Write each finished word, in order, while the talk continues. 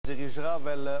dirigera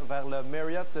vers le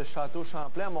Marriott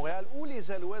Château-Champlain à Montréal, où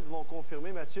les Alouettes vont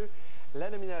confirmer, Mathieu, la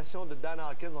nomination de Dan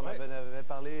Hawkins. On avait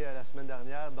parlé la semaine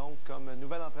dernière, donc, comme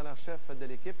nouvel entraîneur-chef de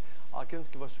l'équipe. Hawkins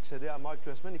qui va succéder à Mark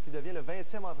Trestman et qui devient le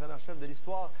 20e entraîneur-chef de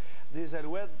l'histoire des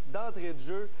Alouettes. D'entrée de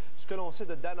jeu, ce que l'on sait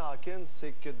de Dan Hawkins,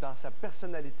 c'est que dans sa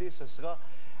personnalité, ce sera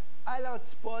à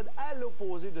l'antipode, à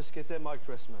l'opposé de ce qu'était Mark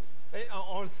Trestman.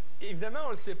 Évidemment,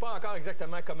 on ne le sait pas encore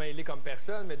exactement comment il est comme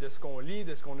personne, mais de ce qu'on lit,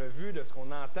 de ce qu'on a vu, de ce qu'on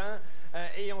entend.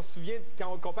 Et on se souvient, quand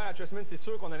on le compare à Trestman, c'est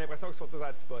sûr qu'on a l'impression qu'ils sont aux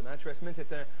antipodes. Hein? Trestman,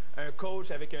 c'est un coach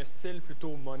avec un style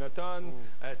plutôt monotone,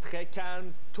 très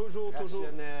calme, toujours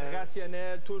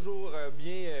rationnel, toujours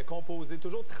bien composé,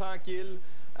 toujours tranquille.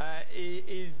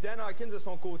 Et Dan Hawkins, de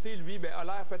son côté, lui, a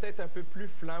l'air peut-être un peu plus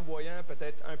flamboyant,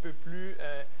 peut-être un peu plus...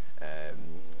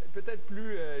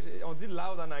 on dit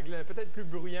loud en anglais, peut-être plus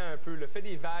bruyant un peu, fait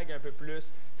des vagues un peu plus,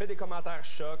 fait des commentaires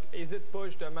chocs, n'hésite pas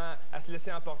justement à se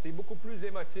laisser emporter, beaucoup plus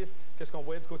émotif que ce qu'on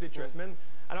voyait du côté de Trestman.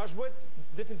 Alors je vois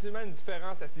définitivement une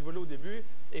différence à ce niveau-là au début,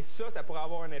 et ça pourrait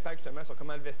avoir un impact justement sur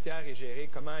comment le vestiaire est géré,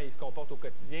 comment il se comporte au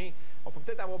quotidien. On peut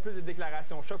peut-être avoir plus de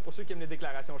déclarations chocs pour ceux qui aiment les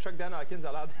déclarations chocs. Dan Hawkins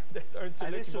a l'air d'être un de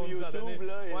ceux-là qui vont nous en donner.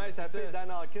 Là, et tapez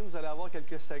Dan Hawkins, vous allez avoir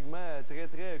quelques segments très,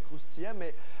 très croustillants,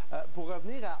 mais pour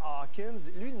revenir à Hawkins,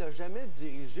 lui, il n'a jamais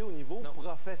dirigé au niveau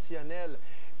professionnel.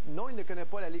 Non, il ne connaît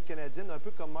pas la Ligue canadienne, un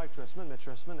peu comme Mark Trestman, mais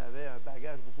Trestman avait un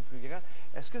bagage beaucoup plus grand.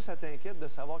 Est-ce que ça t'inquiète de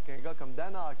savoir qu'un gars comme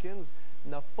Dan Hawkins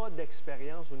n'a pas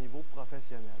d'expérience au niveau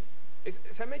professionnel? Et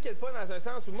ça ne m'inquiète pas dans un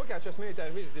sens où moi, quand Trestman est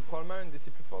arrivé, j'étais probablement une de ses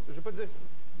plus fortes... Je ne vais pas dire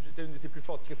que j'étais une de ses plus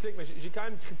fortes critiques, mais j'ai quand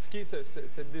même critiqué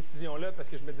cette décision-là parce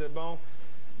que je me disais, bon,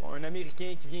 un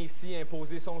Américain qui vient ici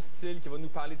imposer son style, qui va nous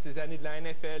parler de ses années de la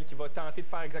NFL, qui va tenter de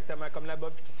faire exactement comme là-bas,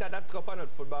 puis qui ne s'adaptera pas à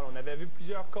notre football. On avait vu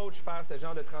plusieurs coachs faire ce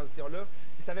genre de transition-là.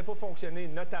 Ça n'avait pas fonctionné,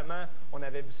 notamment, on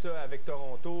avait vu ça avec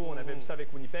Toronto, on avait vu ça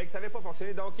avec Winnipeg. Ça n'avait pas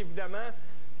fonctionné, donc évidemment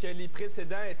que les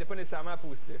précédents n'étaient pas nécessairement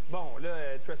positifs. Bon, là,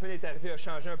 Trestman est arrivé à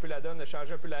changer un peu la donne, a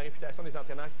changé un peu la réputation des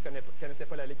entraîneurs qui ne connaissaient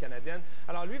pas la Ligue canadienne.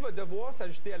 Alors lui va devoir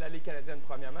s'ajuster à la Ligue canadienne,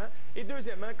 premièrement. Et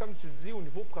deuxièmement, comme tu le dis, au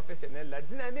niveau professionnel, la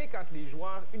dynamique entre les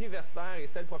joueurs universitaires et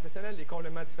celle professionnelle est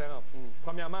complètement différente.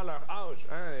 Premièrement, leur âge.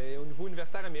 Hein, et au niveau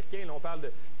universitaire américain, là, on parle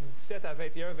de 17 à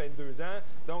 21, 22 ans.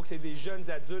 Donc, c'est des jeunes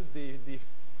adultes, des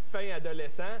fin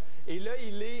adolescent, et là,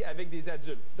 il est avec des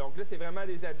adultes. Donc là, c'est vraiment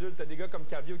des adultes. Tu as des gars comme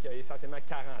Cavio qui a essentiellement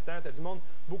 40 ans. Tu as du monde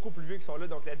beaucoup plus vieux qui sont là.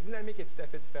 Donc la dynamique est tout à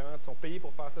fait différente. Ils sont payés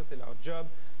pour faire ça, c'est leur job.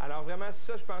 Alors vraiment,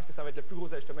 ça, je pense que ça va être le plus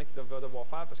gros ajustement qu'ils doivent devoir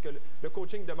faire parce que le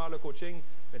coaching demeure le coaching,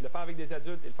 mais de le faire avec des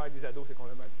adultes et le faire avec des ados, c'est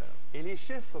complètement différent. Et les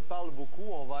chiffres parlent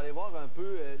beaucoup. On va aller voir un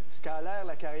peu ce qu'a l'air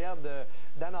la carrière de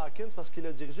Dan Hawkins parce qu'il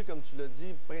a dirigé, comme tu l'as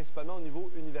dit, principalement au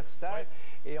niveau universitaire.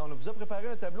 Et on vous a préparé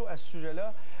un tableau à ce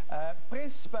sujet-là.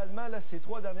 Principalement, là, ces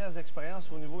 3 dernières expériences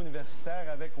au niveau universitaire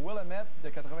avec Willamette de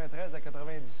 93 à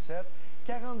 97,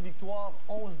 40 victoires,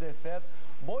 11 défaites.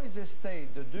 Boise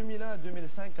State de 2001 à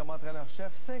 2005 comme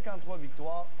entraîneur-chef, 53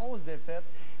 victoires, 11 défaites.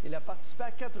 Il a participé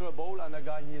à 4 bowls, en a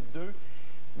gagné 2.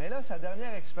 Mais là, sa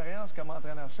dernière expérience comme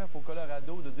entraîneur-chef au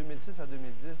Colorado de 2006 à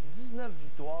 2010, 19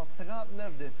 victoires,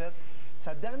 39 défaites.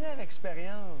 Sa dernière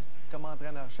expérience comme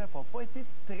entraîneur-chef n'a pas été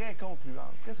très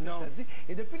concluante. Qu'est-ce que ça dit?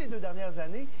 Et depuis les 2 dernières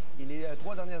années, et les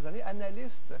 3 dernières années,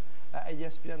 analyste à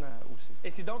ESPN aussi.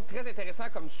 Et c'est donc très intéressant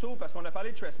comme saut, parce qu'on a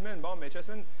parlé de Trestman. Bon, mais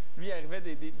Trestman, lui, arrivait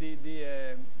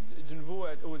du niveau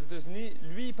aux États-Unis.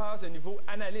 Lui, il passe de niveau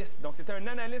analyste. Donc, c'était un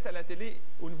analyste à la télé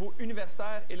au niveau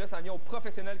universitaire, et là, ça vient au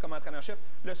professionnel comme entraîneur-chef.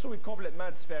 Le saut est complètement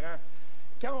différent.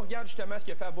 Quand on regarde justement ce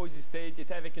qu'il a fait à Boise State, il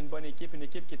était avec une bonne équipe,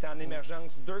 qui était en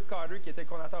émergence. Dirk Carter, qui était le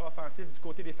coordinateur offensif du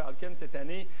côté des Falcons cette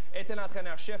année, était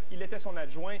l'entraîneur-chef, il était son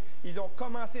adjoint. Ils ont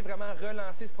commencé vraiment à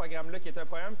relancer ce programme-là, qui était un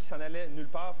programme qui s'en allait nulle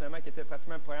part, finalement, qui était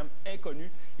pratiquement un programme inconnu.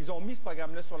 Ils ont mis ce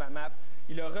programme-là sur la map.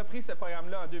 Il a repris ce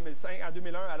programme-là en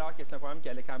 2001, alors que c'est un programme qui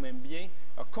allait quand même bien,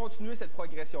 a continué cette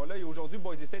progression-là, et aujourd'hui,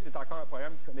 Boise State est encore un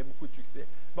programme qui connaît beaucoup de succès.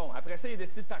 Bon, après ça, il a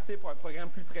décidé de partir pour un programme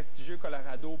plus prestigieux,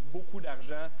 Colorado, beaucoup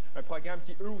d'argent, un programme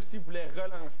qui, eux aussi, voulait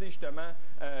relancer justement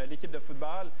l'équipe de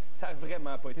football. Ça n'a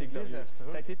vraiment pas été glorieux.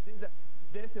 Ça a été désastreux.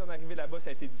 Dès son arrivée là-bas, ça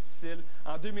a été difficile.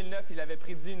 En 2009, il avait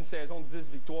prédit une saison de 10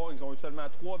 victoires. Ils ont eu seulement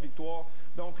 3 victoires.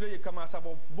 Donc là, il a commencé à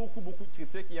avoir beaucoup de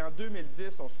critiques. Et en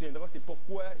 2010, on se souviendra, c'est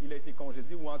pourquoi il a été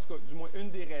congédié, ou en tout cas, du moins,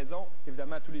 une des raisons,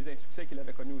 évidemment, tous les insuccès qu'il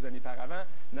avait connus aux années par avant.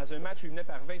 Dans un match où il venait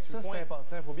par 28 points. Ça, c'est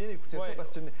important. Il faut bien écouter ça, parce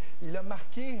qu'il a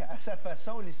marqué à sa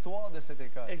façon l'histoire de cette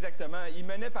école. Exactement. Il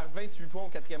menait par 28 points au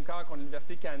 4e quart contre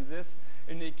l'Université Kansas,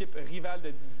 une équipe rivale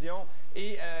de division.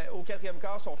 Et au 4e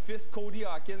quart, son fils, Cody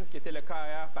Hawkins, qui était le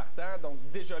carrière partant. Donc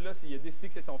déjà là, il a décidé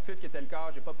que c'est son fils qui était le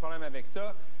quart. J'ai pas de problème avec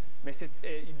ça. mais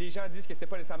des gens disent que c'était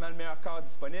pas nécessairement le meilleur corps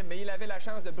disponible, mais il avait la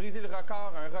chance de briser le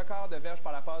record, un record de verges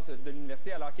par la passe de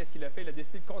l'université. Alors qu'est-ce qu'il a fait? Il a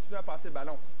décidé de continuer à passer le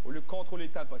ballon. Au lieu de contrôler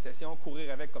le temps de possession,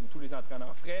 courir avec comme tous les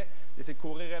entraîneurs feraient, d'essayer de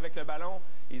courir avec le ballon.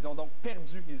 Ils ont donc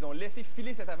perdu. Ils ont laissé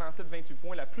filer cette avancée de 28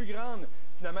 points, la plus grande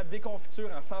finalement déconfiture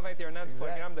en 121 ans du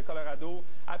programme de Colorado.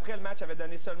 Après le match, il avait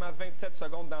donné seulement 27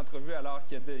 secondes d'entrevue alors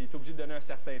qu'il était obligé de donner un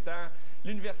certain temps.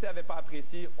 L'université n'avait pas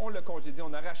apprécié, on l'a congédié,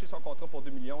 on a arraché son contrat pour 2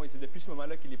 millions et c'est depuis ce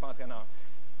moment-là qu'il n'est pas entraîneur.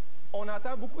 On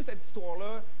entend beaucoup cette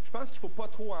histoire-là. Je pense qu'il ne faut pas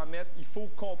trop en mettre. Il faut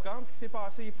comprendre ce qui s'est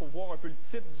passé. Il faut voir un peu le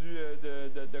type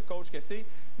de coach que c'est.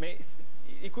 Mais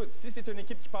écoute, si c'est une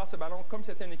équipe qui passe le ballon, comme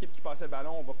c'était une équipe qui passait le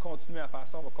ballon, on va continuer à faire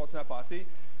ça, on va continuer à passer.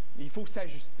 Il faut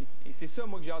s'ajuster. Et c'est ça,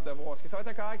 moi, que j'ai hâte de voir. Est-ce que ça va être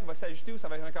un carrière qui va s'ajuster ou ça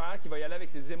va être un carrière qui va y aller avec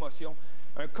ses émotions?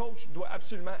 Un coach doit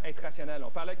absolument être rationnel.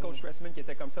 On parlait de coach Pressman qui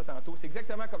était comme ça tantôt. C'est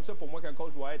exactement comme ça pour moi qu'un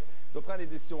coach doit être. Il doit prendre des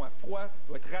décisions à froid,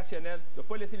 doit être rationnel, ne doit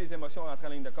pas laisser les émotions rentrer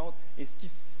en ligne de compte. Et ce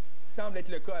qui semble être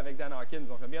le cas avec Dan Hawkins.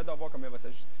 Donc, j'ai bien hâte de voir comment il va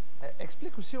s'ajuster.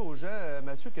 Explique aussi aux gens,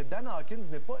 Mathieu, que Dan Hawkins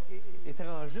n'est pas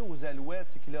étranger aux Alouettes.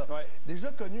 C'est qu'il a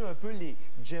déjà connu un peu les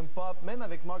gym pop, même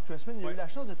avec Mark Trestman. Il a eu la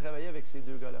chance de travailler avec ces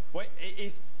deux gars-là. Oui,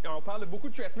 et on parle beaucoup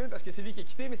de Trestman parce que c'est lui qui a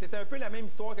quitté, mais c'était un peu la même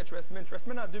histoire que Trestman.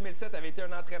 Trestman, en 2007, avait été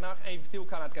un entraîneur invité au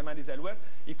camp d'entraînement des Alouettes.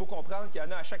 Il faut comprendre qu'il y en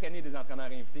a à chaque année des entraîneurs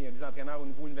invités. Il y a des entraîneurs au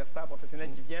niveau universitaire,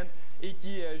 professionnel qui viennent et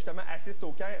qui, justement, assistent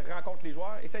au camp, rencontrent les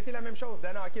joueurs. Et ça a été la même chose.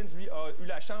 Dan Hawkins, lui, a eu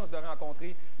la chance de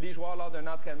rencontrer les joueurs lors d'un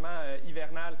entraînement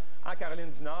hivernal en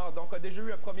Caroline du Nord. Donc, a déjà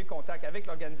eu un premier contact avec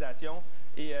l'organisation.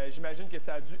 Et j'imagine que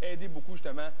ça a dû aider beaucoup,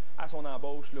 justement, à son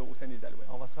embauche là, au sein des Alouettes.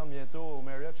 On va se rendre bientôt au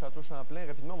Marriott Château-Champlain.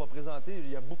 Rapidement, on va présenter. Il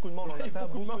y a beaucoup de monde. On attend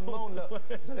beaucoup de monde. Là.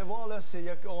 Vous allez voir, là,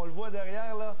 on le voit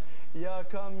derrière. Là. Il y a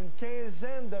comme une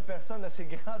quinzaine de personnes. C'est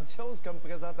grandiose comme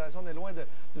présentation. On est loin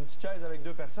d'une petite chaise avec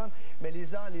 2 personnes. Mais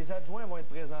les adjoints vont être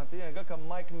présentés. Un gars comme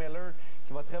Mike Miller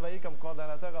qui va travailler comme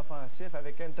coordonnateur offensif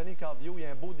avec Anthony Calvio. Il y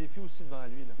a un beau défi aussi devant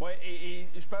lui. Oui, et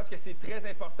je pense que c'est très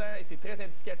important et c'est très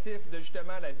indicatif de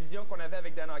justement la vision qu'on avait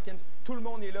avec Dan Hawkins. Tout le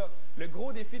monde est là. Le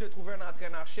gros défi de trouver un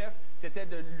entraîneur-chef, c'était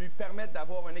de lui permettre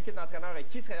d'avoir une équipe d'entraîneurs et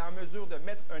qui serait en mesure de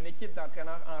mettre une équipe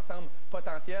d'entraîneurs ensemble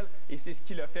potentielle. Et c'est ce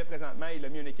qu'il a fait présentement. Il a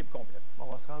mis une équipe complète. On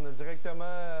va se rendre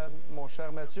directement, mon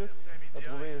cher Mathieu,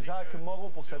 retrouver Jacques Moreau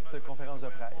pour cette conférence de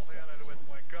presse.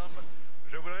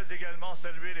 Je voudrais également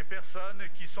saluer les personnes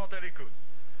qui sont à l'écoute.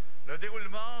 Le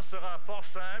déroulement sera fort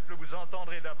simple. Vous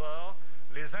entendrez d'abord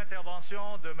les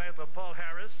interventions de Maître Paul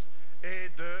Harris et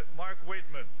de Mark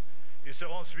Waitman. Ils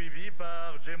seront suivis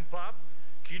par Jim Pop,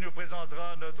 qui nous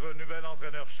présentera notre nouvel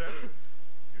entraîneur-chef.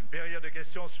 Une période de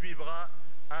questions suivra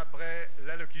après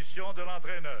l'allocution de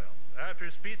l'entraîneur.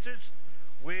 After speeches,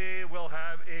 we will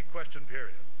have a question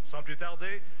period. Sans plus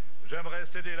tarder, j'aimerais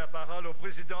céder la parole au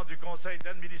président du conseil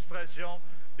d'administration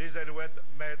des Alouettes,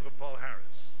 Maître Paul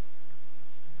Harris.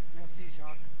 Merci,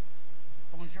 Jacques.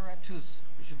 Bonjour à tous.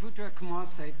 Je voudrais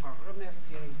commencer par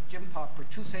remercier Jim Pop pour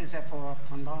tous ses efforts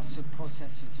pendant ce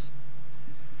processus.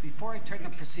 Before I turn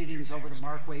the proceedings over to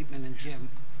Mark Waitman and Jim,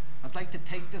 I'd like to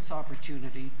take this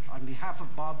opportunity on behalf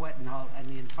of Bob Wetenhall and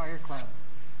the entire club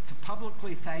to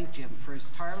publicly thank Jim for his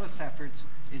tireless efforts,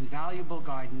 invaluable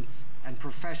guidance, and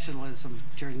professionalism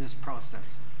during this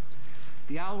process.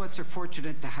 The Alouettes are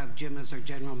fortunate to have Jim as our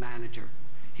general manager.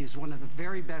 He is one of the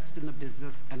very best in the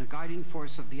business and a guiding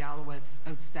force of the Alouettes'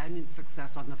 outstanding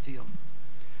success on the field.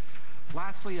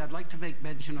 Lastly, I'd like to make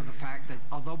mention of the fact that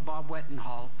although Bob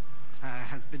Wetenhall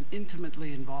has been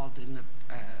intimately involved in the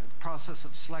process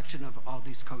of selection of all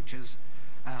these coaches,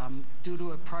 due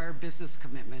to a prior business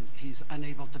commitment, he's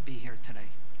unable to be here today.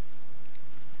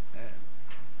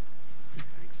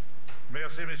 Thanks.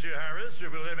 Merci, M. Harris. Je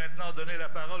voudrais maintenant donner la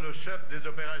parole au chef des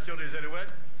opérations des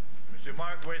Alouettes, M.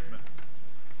 Mark Waitman.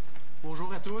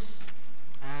 Bonjour à tous.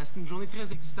 C'est une journée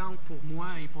très excitante pour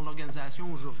moi et pour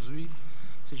l'organisation aujourd'hui.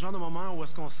 C'est le genre de moment où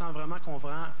est-ce qu'on sent vraiment qu'on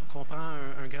prend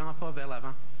un grand pas vers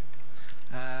l'avant.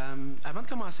 Avant de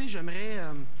commencer, j'aimerais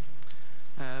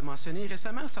mentionner,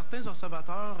 récemment, certains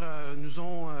observateurs nous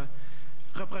ont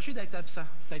reproché d'être absents,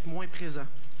 d'être moins présents.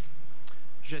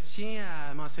 Je tiens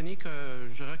à mentionner que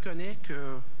je reconnais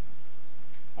que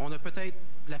on a peut-être,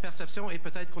 la perception est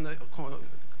peut-être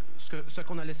ce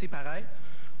qu'on a laissé paraître,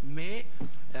 mais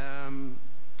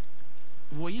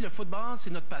vous voyez, le football, c'est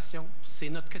notre passion, c'est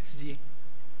notre quotidien,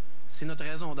 c'est notre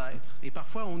raison d'être. Et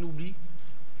parfois, on oublie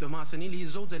de mentionner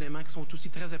les autres éléments qui sont aussi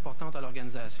très importants à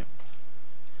l'organisation.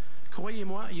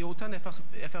 Croyez-moi, il y a autant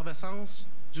d'effervescence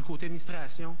du côté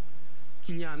administration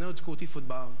qu'il y en a du côté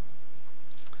football.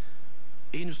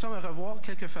 Et nous sommes à revoir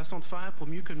quelques façons de faire pour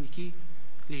mieux communiquer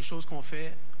les choses qu'on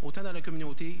fait, autant dans la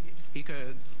communauté et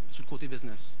que sur le côté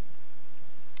business.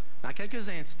 Dans quelques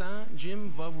instants, Jim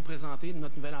va vous présenter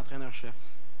notre nouvel entraîneur-chef.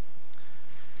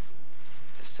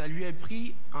 Ça lui a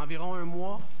pris environ 1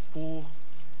 mois pour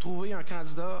trouver un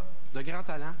candidat de grand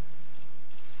talent,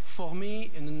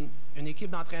 former une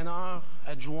équipe d'entraîneurs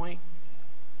adjoints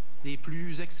des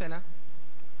plus excellents,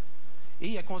 et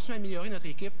il a continué à améliorer notre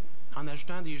équipe en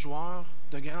ajoutant des joueurs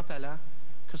de grand talent,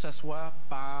 que ce soit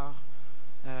par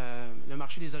le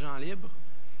marché des agents libres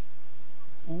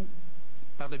ou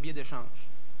par le biais d'échanges.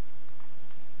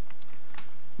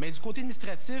 Mais du côté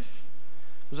administratif,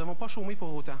 nous n'avons pas chômé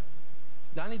pour autant.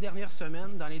 Dans les dernières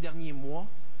semaines, dans les derniers mois,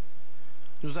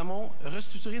 nous avons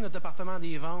restructuré notre département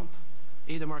des ventes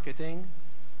et de marketing.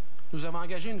 Nous avons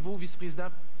engagé un nouveau vice-président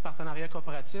partenariat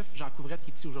coopératif, Jean Couvrette,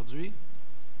 qui est ici aujourd'hui.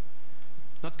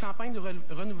 Notre campagne de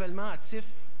renouvellement actif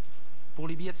pour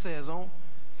les billets de saison,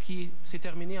 qui s'est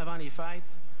terminée avant les fêtes,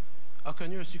 a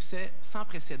connu un succès sans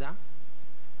précédent.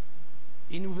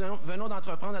 Et nous venons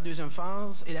d'entreprendre la 2e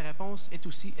phase et la réponse est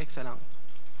aussi excellente.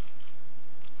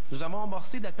 Nous avons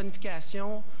amorcé de la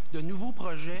planification de nouveaux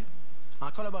projets en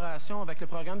collaboration avec le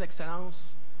programme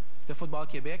d'excellence de Football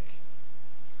Québec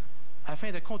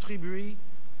afin de contribuer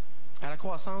à la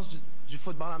croissance du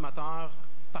football amateur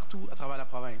partout à travers la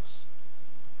province.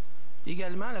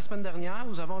 Également, la semaine dernière,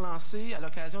 nous avons lancé, à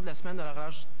l'occasion de la semaine de la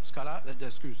relâche scolaire,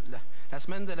 la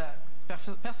semaine de la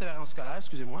persévérance scolaire,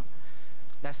 excusez-moi,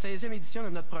 la 16e édition de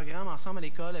notre programme Ensemble à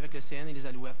l'école avec le CN et les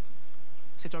Alouettes.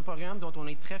 C'est un programme dont on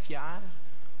est très fiers.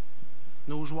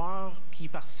 Nos joueurs qui y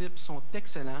participent sont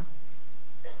excellents.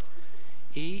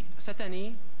 Et cette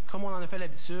année, comme on en a fait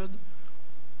l'habitude,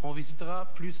 on visitera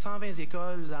plus de 120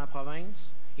 écoles dans la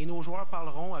province et nos joueurs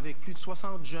parleront avec plus de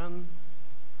 60 jeunes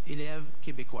élèves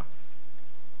québécois.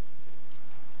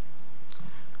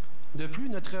 De plus,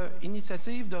 notre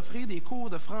initiative d'offrir des cours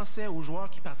de français aux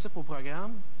joueurs qui participent au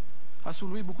programme a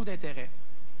soulevé beaucoup d'intérêt.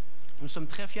 Nous sommes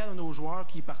très fiers de nos joueurs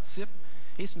qui y participent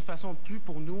et c'est une façon de plus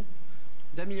pour nous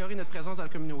d'améliorer notre présence dans la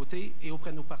communauté et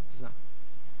auprès de nos partisans.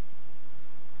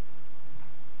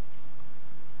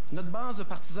 Notre base de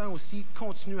partisans aussi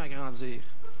continue à grandir.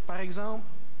 Par exemple,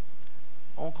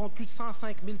 on compte plus de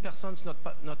 105 000 personnes sur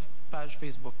notre page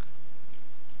Facebook.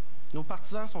 Nos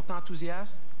partisans sont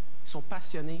enthousiastes, ils sont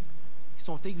passionnés, ils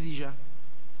sont exigeants.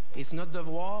 Et c'est notre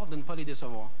devoir de ne pas les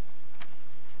décevoir.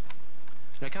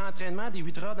 Le camp d'entraînement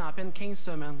débutera dans à peine 15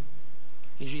 semaines.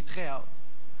 Et j'ai très hâte.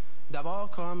 D'abord,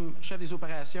 comme chef des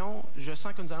opérations, je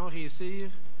sens que nous allons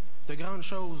réussir de grandes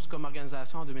choses comme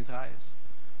organisation en 2013.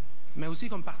 Mais aussi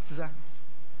comme partisans.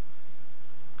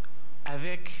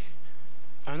 Avec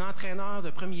un entraîneur de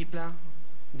premier plan,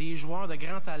 des joueurs de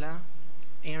grand talent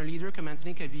et un leader comme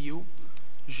Anthony Cavillo,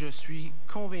 je suis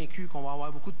convaincu qu'on va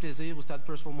avoir beaucoup de plaisir au stade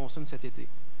Percival Molson cet été.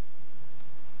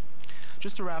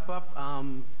 Just to wrap up,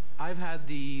 I've had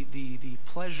the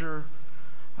pleasure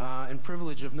and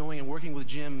privilege of knowing and working with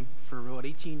Jim for about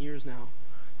 18 years now,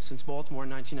 since Baltimore in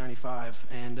 1995.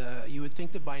 And you would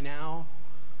think that by now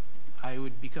I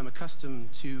would become accustomed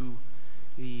to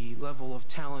the level of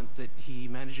talent that he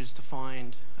manages to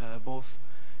find, both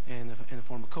in the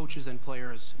form of coaches and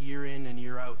players, year in and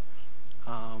year out.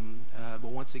 But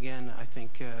once again, I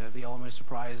think the element of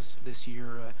surprise this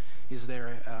year is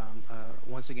there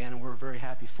once again, and we're very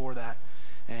happy for that.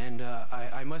 And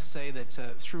I must say that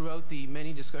throughout the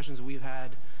many discussions we've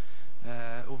had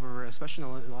over, especially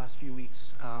in the last few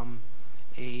weeks,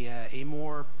 a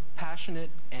more passionate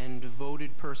and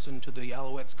devoted person to the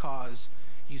Alouettes cause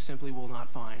you simply will not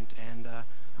find. And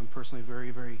I'm personally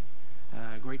very, very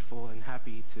grateful and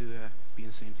happy to be in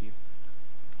the same team.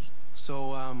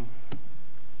 So,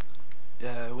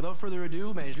 without further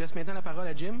ado, je laisse maintenant la parole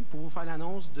à Jim pour vous faire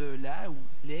l'annonce de la ou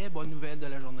les bonnes nouvelles de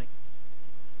la journée.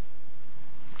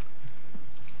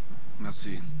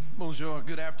 Merci. Bonjour,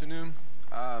 good afternoon.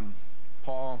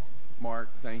 Paul, Mark,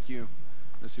 thank you.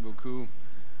 Merci beaucoup.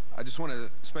 I just want to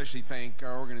especially thank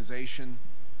our organization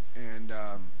and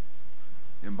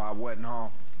Bob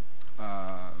Wettenhall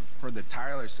for the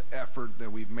tireless effort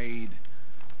that we've made,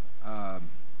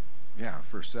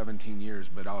 for 17 years,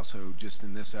 but also just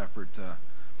in this effort to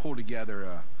pull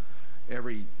together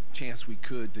every chance we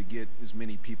could to get as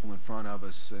many people in front of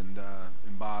us, and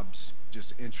Bob's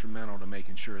just instrumental to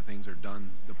making sure things are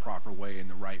done the proper way and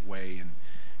the right way. And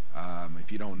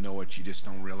if you don't know it, you just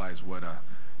don't realize what a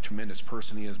tremendous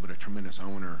person he is, but a tremendous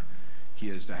owner he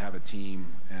is to have a team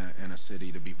and a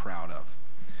city to be proud of.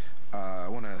 I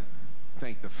want to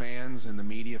thank the fans and the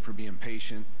media for being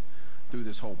patient through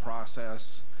this whole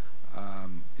process.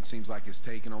 It seems like it's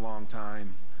taken a long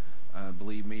time.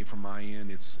 Believe me, from my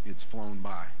end, it's flown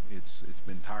by. It's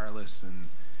been tireless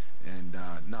and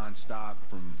nonstop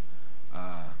from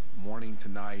morning to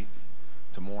night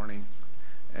to morning,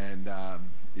 And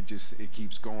it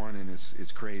keeps going, and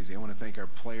it's crazy. I want to thank our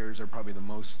players. They're probably the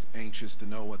most anxious to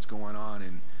know what's going on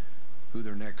and who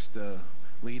their next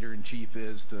leader in chief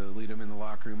is to lead them in the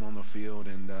locker room, on the field,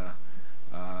 and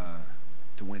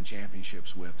to win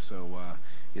championships with. So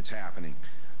it's happening.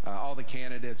 All the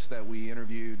candidates that we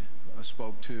interviewed,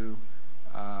 spoke to,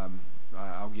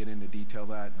 I'll get into detail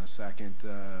that in a second.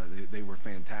 They were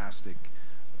fantastic,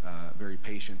 very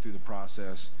patient through the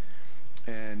process.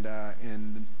 And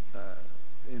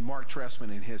Mark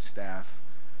Tressman and his staff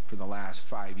for the last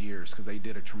 5 years, because they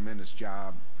did a tremendous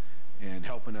job in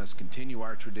helping us continue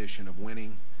our tradition of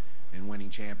winning and winning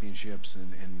championships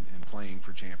and playing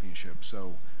for championships.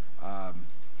 So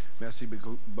merci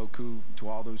beaucoup to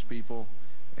all those people,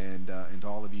 and to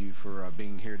all of you for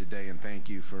being here today, and thank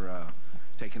you for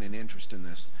taking an interest in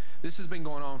this. This has been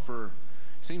going on for,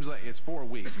 seems like it's 4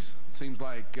 weeks. It seems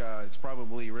like it's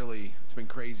probably really, it's been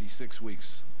crazy 6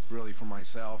 weeks really for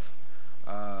myself,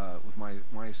 with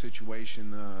my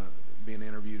situation, being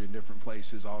interviewed in different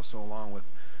places, also along with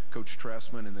Coach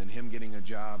Tressman, and then him getting a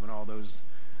job and all those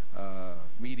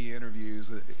media interviews,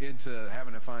 into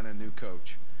having to find a new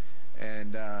coach.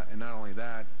 And not only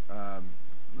that, I'm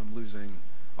losing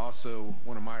also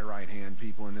one of my right-hand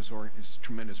people in this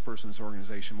tremendous person in this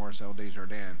organization, Marcel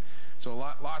Desjardins. So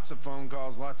lots of phone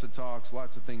calls, lots of talks,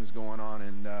 lots of things going on,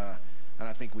 and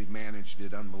I think we've managed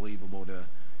it unbelievable to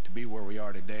be where we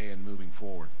are today and moving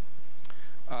forward.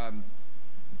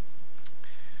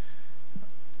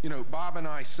 You know, Bob and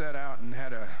I set out and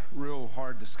had a real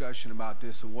hard discussion about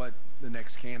this, of what the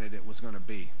next candidate was going to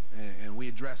be. And we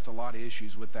addressed a lot of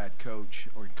issues with that coach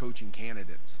or coaching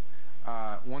candidates.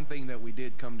 One thing that we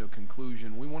did come to a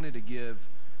conclusion, we wanted to give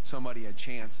somebody a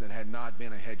chance that had not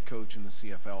been a head coach in the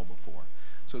CFL before.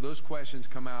 So those questions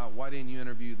come out: why didn't you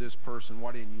interview this person?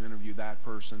 Why didn't you interview that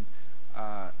person?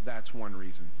 That's one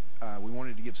reason. We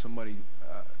wanted to give somebody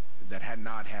that had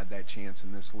not had that chance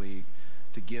in this league,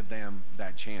 to give them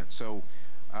that chance. So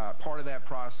part of that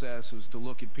process was to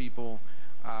look at people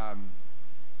that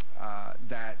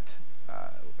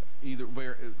either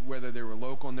whether they were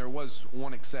local, and there was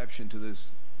one exception to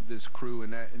this crew,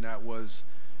 and that was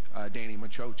Danny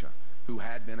Machocha, who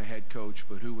had been a head coach,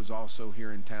 but who was also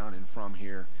here in town and from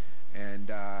here,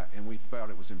 and we felt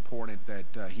it was important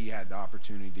that he had the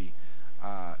opportunity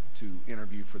to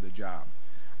interview for the job.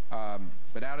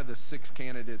 But out of the 6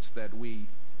 candidates that we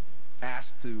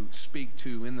asked to speak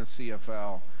to in the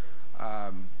CFL,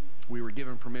 we were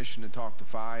given permission to talk to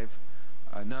 5.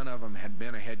 None of them had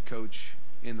been a head coach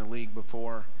in the league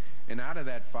before, and out of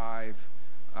that 5,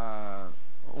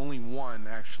 only 1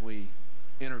 actually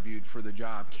interviewed for the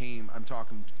job. Came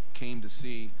to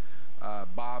see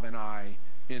Bob and I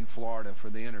in Florida for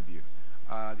the interview.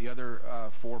 The other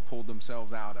 4 pulled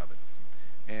themselves out of it,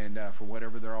 and for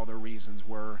whatever all their reasons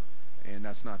were, and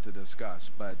that's not to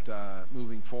discuss. But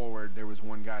moving forward, there was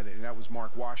one guy that was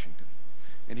Mark Washington,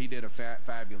 and he did a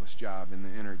fabulous job in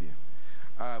the interview.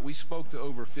 We spoke to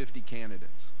over 50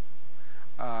 candidates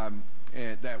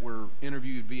that were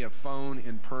interviewed via phone,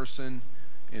 in person,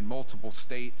 in multiple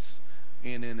states,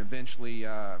 and then eventually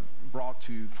brought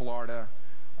to Florida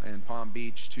and Palm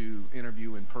Beach to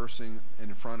interview in person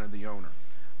in front of the owner.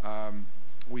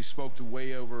 We spoke to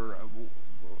way over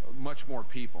much more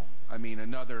people. I mean,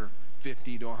 another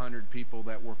 50 to 100 people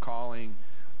that were calling,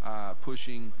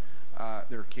 pushing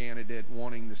their candidate,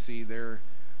 wanting to see their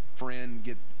friend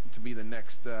get to be the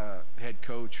next head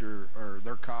coach, or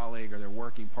their colleague or their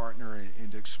working partner,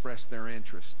 and to express their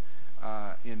interest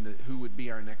in who would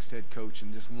be our next head coach,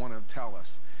 and just want to tell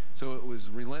us. So it was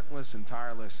relentless and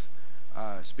tireless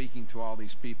speaking to all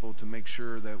these people to make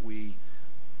sure that we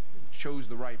chose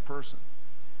the right person.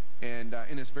 And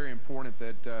it's very important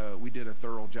that we did a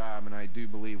thorough job, and I do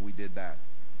believe we did that.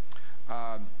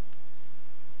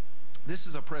 This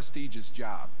is a prestigious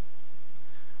job,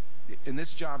 and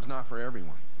this job's not for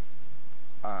everyone.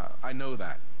 I know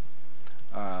that.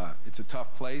 It's a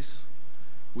tough place.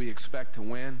 We expect to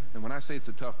win, and when I say it's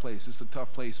a tough place, it's a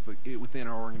tough place, but within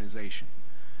our organization.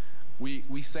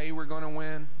 We say we're going to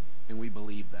win, and we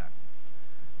believe that.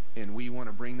 And we want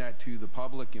to bring that to the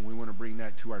public, and we want to bring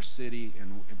that to our city,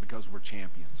 and because we're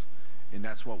champions. And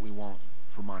that's what we want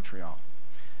for Montreal.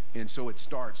 And so it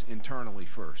starts internally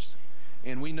first.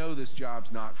 And we know this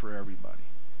job's not for everybody.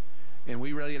 And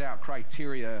we laid out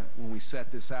criteria when we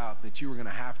set this out, that you were going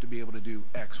to have to be able to do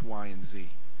X, Y, and Z.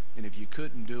 And if you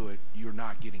couldn't do it, you're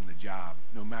not getting the job,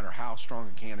 no matter how strong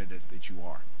a candidate that you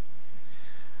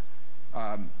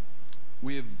are.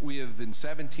 We have in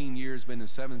 17 years been in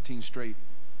 17 straight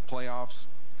playoffs,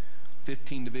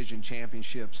 15 division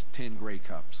championships, 10 Grey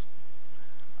Cups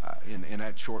in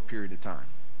that short period of time.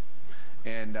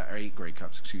 and or 8 Grey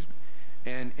Cups, excuse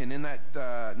me. And in that,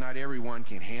 not everyone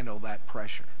can handle that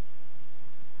pressure.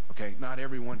 Okay, not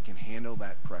everyone can handle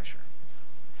that pressure.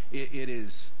 It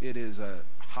is a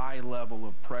high level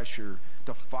of pressure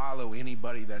to follow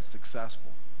anybody that's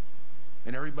successful.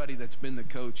 And everybody that's been the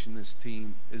coach in this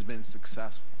team has been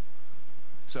successful.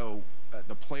 So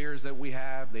the players that we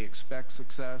have, they expect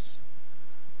success,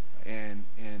 and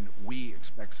we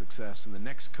expect success. And the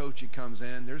next coach that comes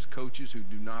in, there's coaches who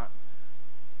do not,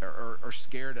 are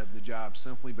scared of the job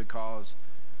simply because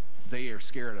they are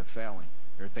scared of failing,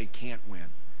 or if they can't win.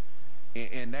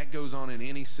 And that goes on in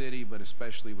any city, but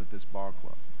especially with this ball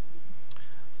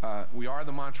club. We are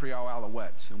the Montreal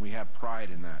Alouettes, and we have pride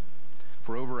in that.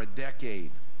 For over a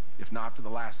decade, if not for the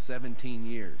last 17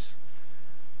 years,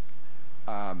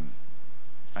 I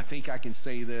think I can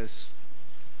say this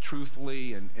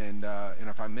truthfully, and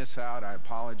if I miss out, I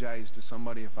apologize to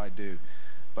somebody if I do.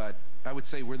 But I would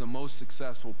say we're the most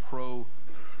successful pro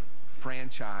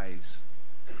franchise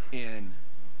in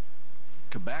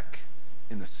Quebec,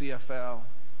 in the CFL,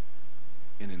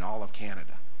 and in all of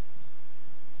Canada.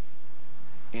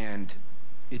 And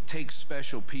it takes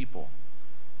special people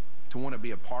to want to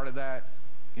be a part of that,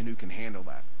 and who can handle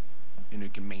that, and who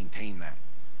can maintain that.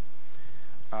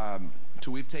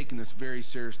 So we've taken this very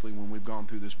seriously when we've gone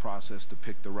through this process to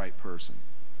pick the right person.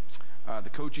 The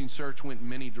coaching search went in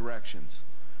many directions.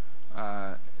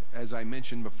 As I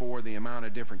mentioned before, the amount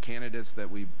of different candidates that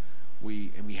we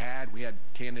had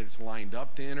candidates lined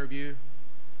up to interview,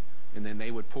 and then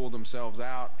they would pull themselves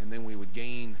out, and then we would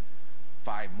gain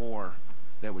 5 more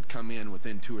that would come in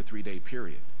within 2 or 3 day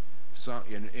period. So,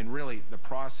 and really, the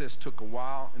process took a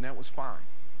while, and that was fine.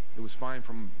 It was fine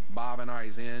from Bob and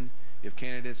I's end. If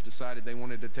candidates decided they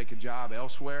wanted to take a job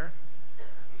elsewhere,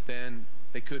 then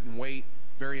they couldn't wait.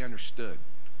 Very understood,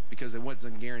 because it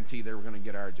wasn't guaranteed they were going to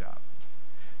get our job.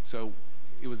 So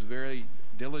it was very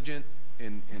diligent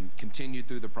and continued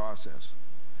through the process.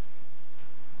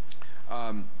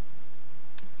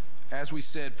 As we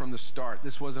said from the start,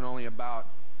 this wasn't only about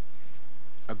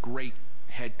a great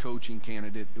head coaching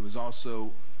candidate. It was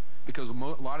also because a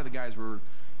lot of the guys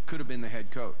could have been the head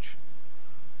coach.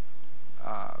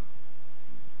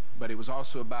 But it was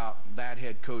also about that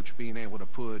head coach being able to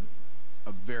put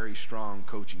a very strong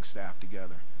coaching staff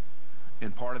together.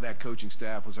 And part of that coaching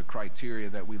staff was a criteria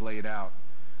that we laid out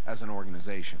as an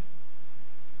organization.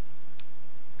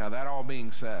 Now, that all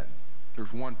being said,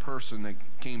 there's one person that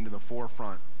came to the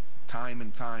forefront time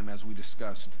and time as we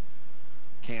discussed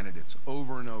candidates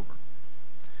over and over.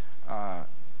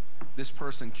 This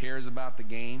person cares about the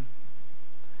game.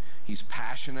 He's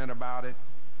passionate about it.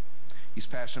 He's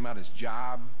passionate about his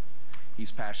job.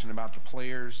 He's passionate about the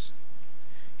players.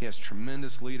 He has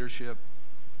tremendous leadership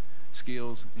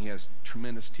skills, and he has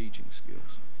tremendous teaching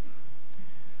skills.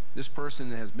 This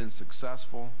person has been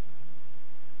successful,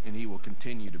 and he will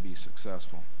continue to be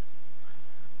successful.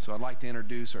 So I'd like to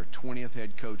introduce our 20th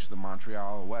head coach of the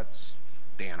Montreal Alouettes,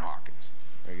 Dan Hawkins.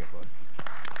 There you go, bud.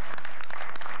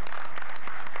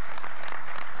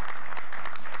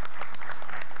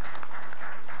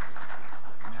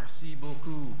 Merci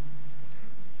beaucoup.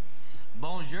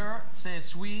 Bonjour, je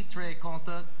suis très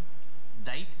content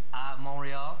d'être à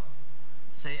Montréal.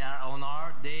 C'est un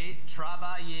honneur de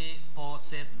travailler pour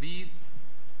cette ville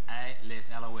et les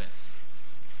Alouettes.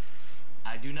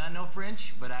 I do not know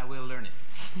French, but I will learn it.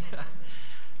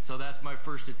 So that's my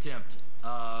first attempt.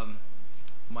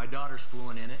 My daughter's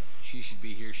fluent in it. She should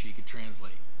be here. She could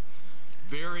translate.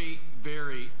 Very,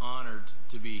 very honored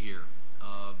to be here.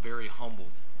 Very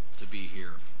humbled to be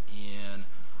here. And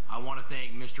I want to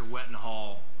thank Mr.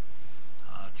 Wettenhall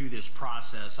through this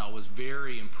process. I was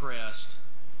very impressed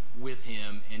with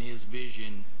him and his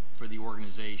vision for the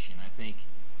organization. I think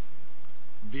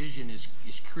vision is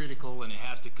critical, and it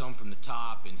has to come from the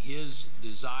top, and his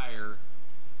desire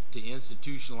to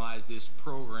institutionalize this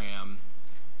program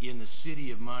in the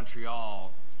city of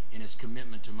Montreal and his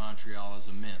commitment to Montreal is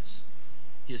immense.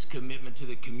 His commitment to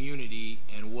the community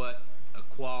and what a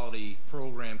quality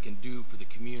program can do for the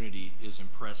community is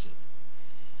impressive.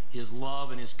 His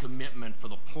love and his commitment for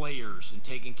the players and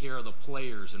taking care of the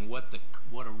players and what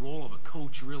a role of a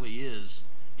coach really is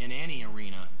in any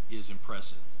arena is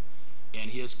impressive.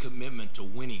 And his commitment to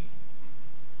winning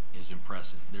is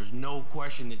impressive. There's no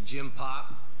question that Jim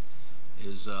Pop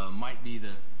might be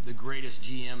the greatest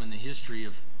GM in the history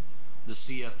of the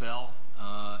CFL.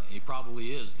 He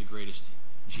probably is the greatest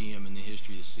GM in the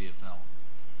history of the CFL.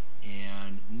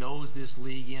 And knows this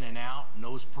league in and out,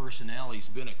 knows personnel. He's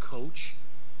been a coach.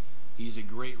 He's a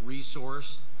great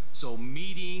resource. So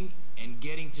meeting and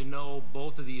getting to know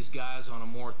both of these guys on a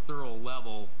more thorough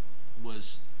level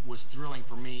was thrilling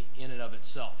for me in and of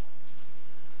itself.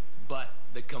 But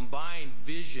the combined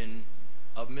vision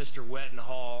of Mr.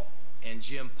 Wettenhall and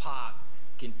Jim Pop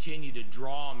continue to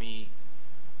draw me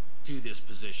to this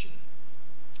position.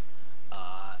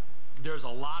 There's a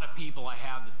lot of people I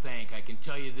have to thank. I can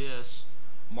tell you this,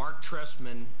 Mark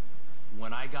Tressman,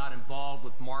 when I got involved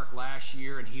with Mark last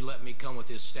year and he let me come with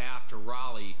his staff to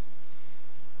Raleigh,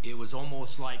 it was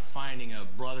almost like finding a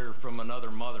brother from another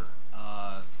mother.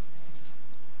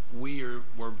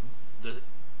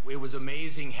 It was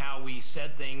amazing how we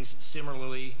said things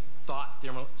similarly, thought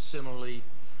similarly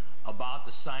about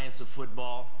the science of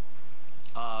football.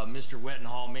 Mr.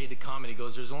 Wettenhall made the comment, he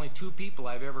goes, there's only two people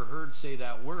I've ever heard say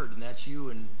that word, and that's you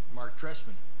and Mark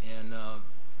Tressman. And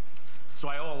so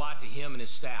I owe a lot to him and his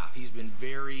staff. He's been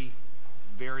very,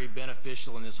 very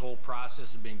beneficial in this whole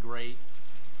process. It's been great.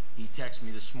 He texted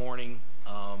me this morning.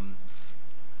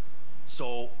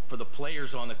 So for the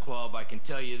players on the club, I can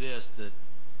tell you this, that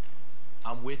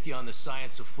I'm with you on the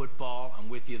science of football. I'm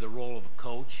with you the role of a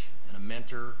coach and a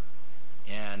mentor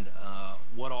and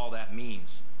what all that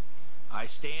means. I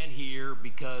stand here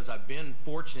because I've been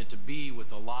fortunate to be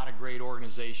with a lot of great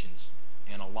organizations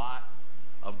and a lot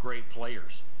of great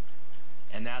players.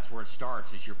 And that's where it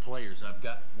starts, is your players. I've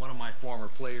got one of my former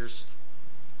players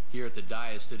here at the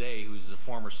dais today who's a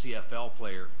former CFL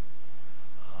player.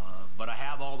 But I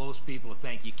have all those people to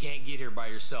thank. You can't get here by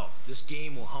yourself. This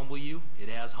game will humble you. It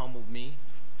has humbled me.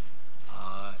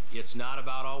 It's not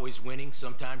about always winning.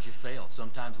 Sometimes you fail.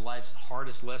 Sometimes life's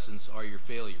hardest lessons are your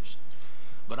failures.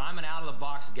 But I'm an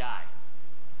out-of-the-box guy.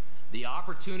 The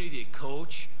opportunity to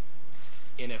coach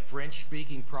in a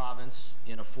French-speaking province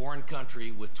in a foreign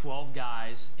country with 12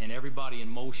 guys and everybody in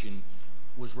motion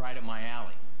was right up my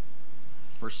alley.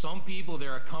 For some people,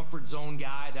 they're a comfort zone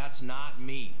guy. That's not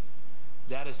me.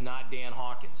 That is not Dan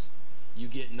Hawkins. You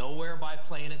get nowhere by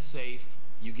playing it safe.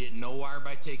 You get nowhere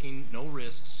by taking no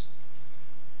risks.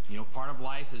 You know, part of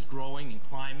life is growing and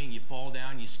climbing. You fall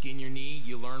down, you skin your knee,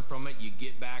 you learn from it, you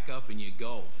get back up and you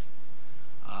go.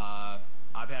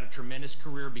 I've had a tremendous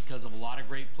career because of a lot of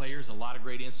great players, a lot of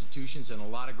great institutions, and a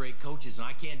lot of great coaches, and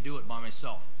I can't do it by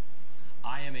myself.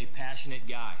 I am a passionate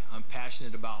guy. I'm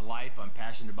passionate about life. I'm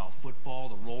passionate about football,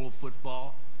 the role of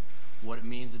football, what it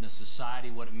means in a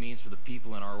society, what it means for the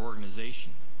people in our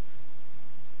organization.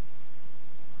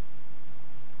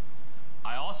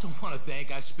 I also want to thank,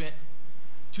 I spent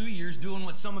 2 years doing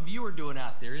what some of you are doing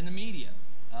out there in the media,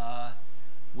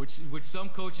 which some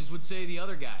coaches would say the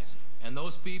other guys. And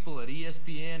those people at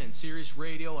ESPN and Sirius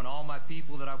Radio and all my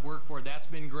people that I've worked for, that's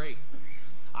been great.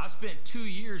 I spent 2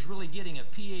 years really getting a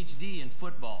PhD in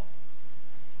football.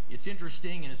 It's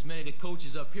interesting, and as many of the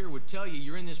coaches up here would tell you,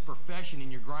 you're in this profession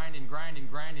and you're grinding,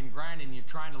 and you're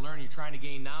trying to learn, you're trying to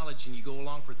gain knowledge, and you go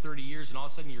along for 30 years, and all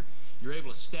of a sudden you're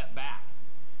able to step back.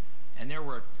 And there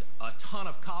were a ton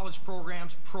of college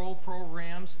programs, pro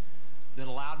programs, that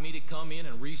allowed me to come in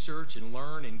and research and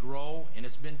learn and grow, and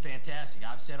it's been fantastic.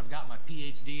 I've said I've got my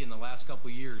PhD in the last couple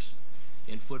of years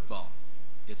in football.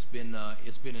 It's been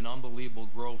an unbelievable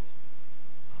growth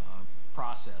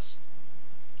process.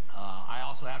 I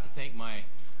also have to thank my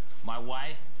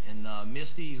wife and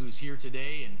Misty, who's here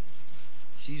today, and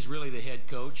she's really the head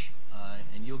coach,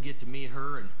 and you'll get to meet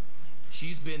her. And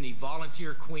she's been the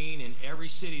volunteer queen in every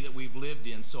city that we've lived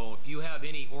in. So if you have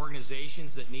any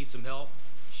organizations that need some help,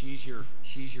 she's your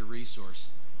resource.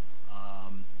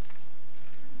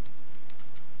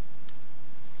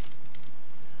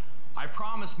 I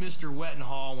promised Mr.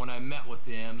 Wettenhall when I met with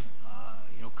him,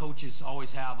 you know, coaches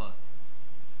always have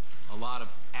a lot of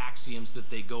axioms that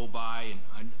they go by,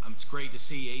 and it's great to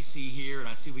see AC here, and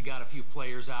I see we got a few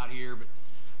players out here, but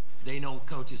they know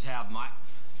coaches have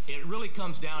it really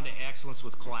comes down to excellence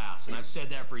with class, and I've said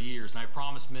that for years, and I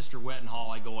promised Mr. Wettenhall,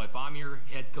 I go, if I'm your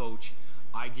head coach,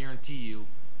 I guarantee you,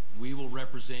 we will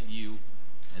represent you,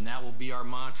 and that will be our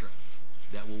mantra,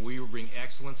 that we will bring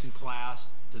excellence in class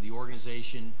to the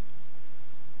organization,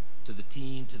 to the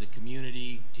team, to the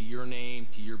community, to your name,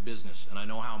 to your business, and I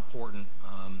know how important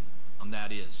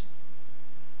that is.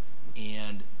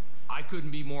 And I couldn't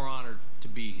be more honored to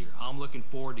be here. I'm looking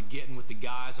forward to getting with the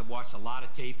guys. I've watched a lot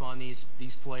of tape on these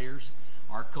players.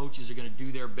 Our coaches are going to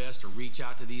do their best to reach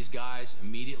out to these guys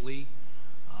immediately.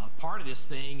 Part of this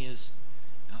thing is,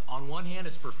 on one hand,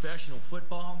 it's professional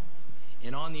football,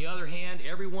 and on the other hand,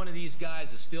 every one of these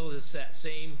guys is still that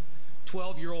same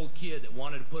 12-year-old kid that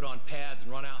wanted to put on pads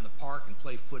and run out in the park and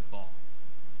play football.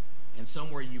 And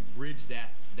somewhere you bridge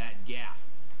that gap,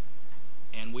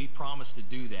 and we promise to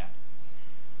do that.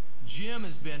 Jim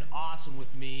has been awesome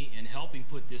with me in helping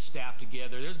put this staff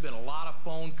together. There's been a lot of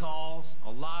phone calls,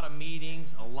 a lot of meetings,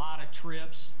 a lot of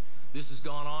trips, This has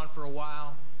gone on for a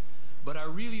while. But I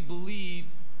really believe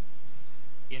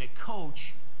in a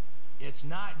coach, it's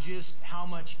not just how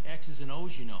much X's and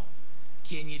O's you know.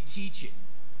 Can you teach it?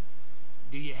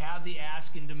 Do you have the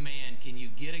ask and demand? Can you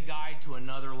get a guy to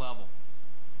another level?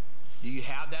 Do you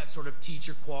have that sort of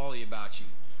teacher quality about you?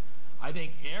 I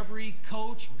think every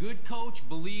coach, good coach,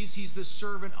 believes he's the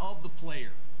servant of the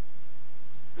player.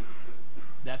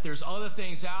 That there's other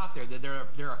things out there, that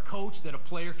they're a coach that a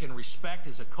player can respect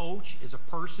as a coach, as a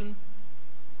person,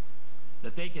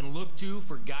 that they can look to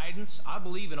for guidance. I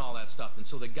believe in all that stuff. And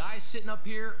so the guys sitting up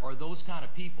here are those kind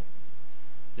of people.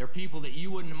 They're people that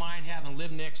you wouldn't mind having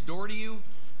live next door to you,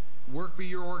 work for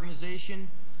your organization.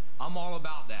 I'm all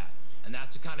about that. And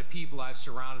that's the kind of people I've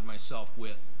surrounded myself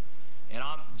with. And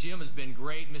Jim has been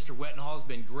great. Mr. Wettenhall has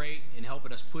been great in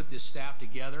helping us put this staff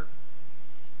together.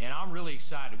 And I'm really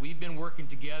excited. We've been working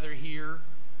together here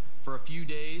for a few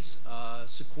days,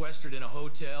 sequestered in a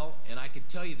hotel, and I can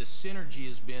tell you the synergy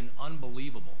has been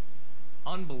unbelievable.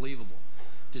 Unbelievable.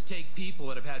 To take people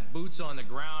that have had boots on the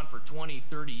ground for 20,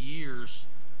 30 years,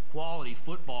 quality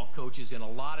football coaches in a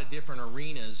lot of different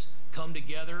arenas, come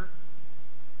together,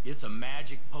 it's a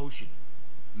magic potion.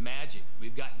 Magic.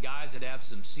 We've got guys that have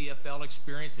some CFL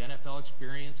experience, NFL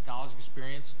experience, college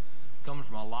experience, coming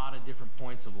from a lot of different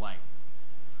points of light.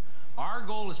 Our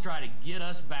goal is to try to get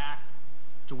us back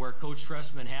to where Coach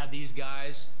Trestman had these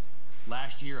guys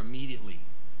last year immediately.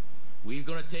 We're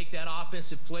going to take that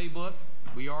offensive playbook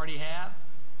we already have.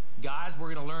 Guys,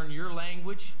 we're going to learn your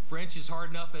language. French is hard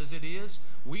enough as it is.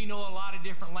 We know a lot of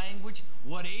different language.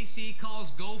 What AC calls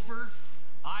gopher,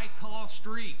 I call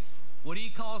streak. What he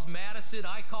calls Madison,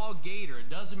 I call gator. It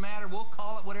doesn't matter. We'll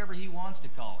call it whatever he wants to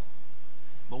call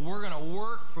it. But we're going to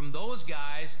work from those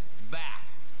guys back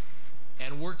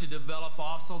and work to develop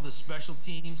also the special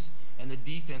teams and the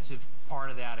defensive part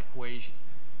of that equation.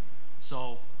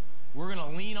 So we're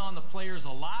going to lean on the players a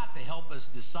lot to help us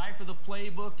decipher the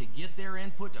playbook, to get their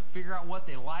input, to figure out what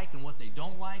they like and what they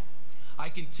don't like. I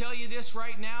can tell you this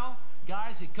right now,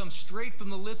 guys, it comes straight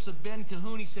from the lips of Ben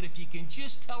Cahoon. He said, if you can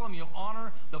just tell them you'll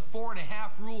honor the 4.5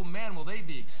 rule, man, will they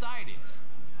be excited.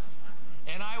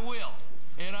 And I will.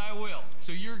 And I will.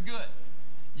 So you're good.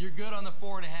 You're good on the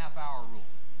 4.5-hour rule.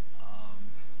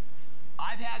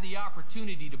 I've had the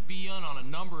opportunity to be in on a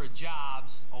number of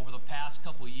jobs over the past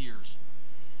couple of years.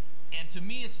 And to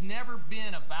me, it's never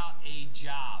been about a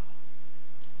job.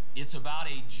 It's about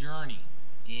a journey.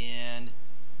 And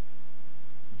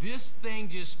this thing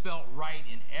just felt right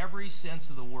in every sense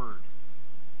of the word.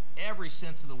 Every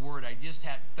sense of the word. I just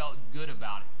felt good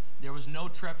about it. There was no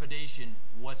trepidation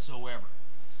whatsoever.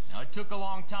 Now, it took a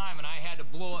long time, and I had to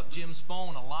blow up Jim's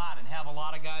phone a lot and have a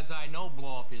lot of guys I know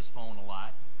blow up his phone a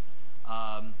lot.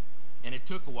 And it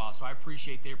took a while, so I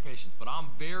appreciate their patience. But I'm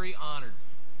very honored.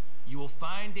 You will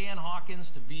find Dan Hawkins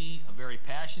to be a very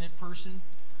passionate person,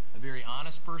 a very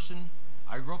honest person.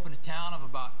 I grew up in a town of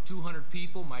about 200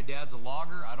 people. My dad's a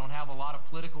logger. I don't have a lot of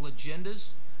political agendas.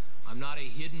 I'm not a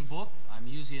hidden book. I'm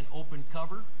usually an open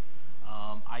cover.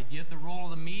 I get the role of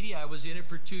the media. I was in it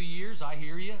for 2 years. I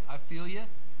hear you. I feel you.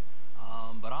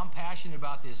 But I'm passionate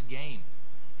about this game.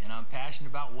 And I'm passionate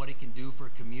about what it can do for a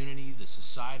community, the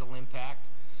societal impact.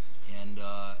 And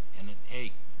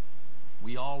hey,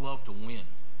 we all love to win.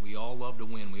 We all love to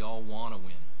win. We all want to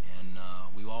win. And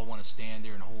we all want to stand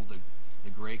there and hold the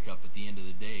Grey Cup at the end of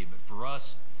the day. But for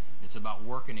us, it's about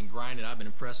working and grinding. I've been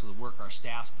impressed with the work our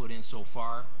staff's put in so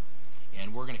far.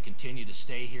 And we're going to continue to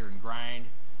stay here and grind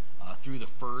through the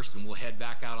 1st, and we'll head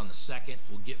back out on the 2nd.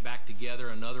 We'll get back together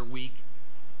another week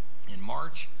in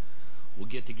March. We'll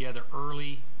get together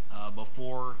early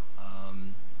before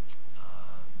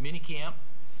minicamp,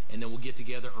 and then we'll get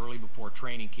together early before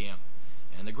training camp.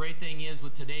 And the great thing is,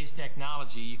 with today's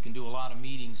technology, you can do a lot of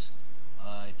meetings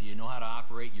if you know how to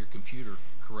operate your computer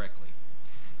correctly.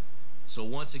 So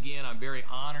once again, I'm very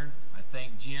honored. I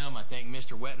thank Jim, I thank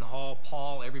Mr. Wettenhall,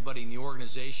 Paul, everybody in the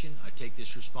organization. I take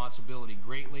this responsibility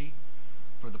greatly.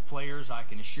 For the players, I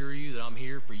can assure you that I'm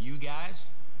here for you guys.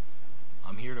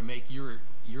 I'm here to make your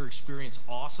experience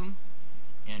awesome,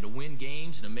 and to win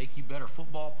games, and to make you better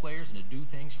football players, and to do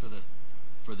things for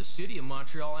the city of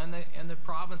Montreal and the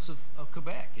province of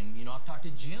Quebec. And you know, I've talked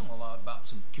to Jim a lot about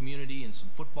some community and some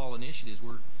football initiatives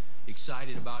we're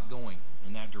excited about going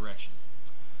in that direction.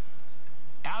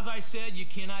 As I said, you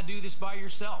cannot do this by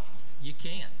yourself. You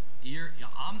can't.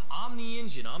 I'm the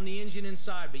engine. I'm the engine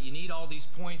inside, but you need all these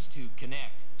points to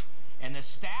connect. And the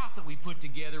staff that we put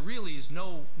together really is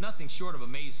nothing short of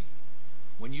amazing.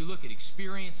 When you look at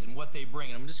experience and what they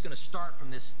bring, and I'm just going to start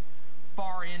from this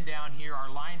far end down here, our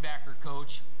linebacker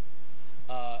coach,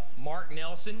 Mark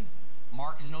Nelson.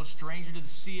 Mark is no stranger to the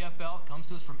CFL, comes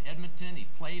to us from Edmonton. He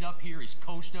played up here, he's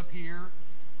coached up here.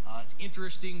 It's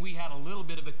interesting, we had a little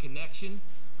bit of a connection,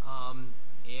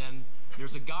 and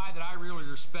there's a guy that I really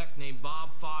respect named Bob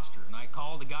Foster, and I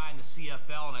called the guy in the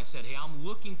CFL and I said, hey, I'm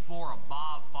looking for a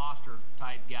Bob Foster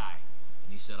type guy.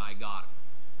 And he said, I got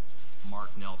him.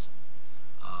 Mark Nelson.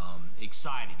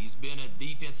 Excited. He's been a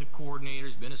defensive coordinator,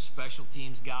 he's been a special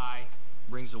teams guy,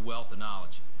 brings a wealth of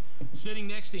knowledge. Sitting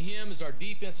next to him is our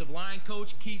defensive line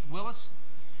coach, Keith Willis.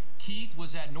 Keith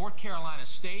was at North Carolina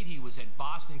State. He was at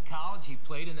Boston College. He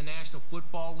played in the National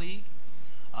Football League.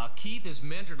 Keith has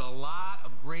mentored a lot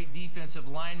of great defensive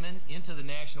linemen into the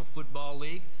National Football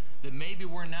League that maybe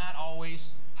were not always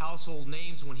household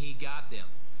names when he got them.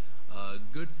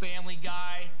 Good family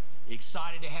guy,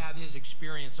 excited to have his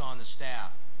experience on the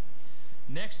staff.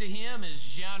 Next to him is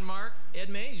Jean-Marc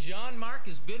Edme. Jean-Marc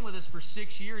has been with us for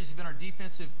 6 years. He's been our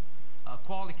defensive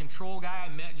quality control guy. I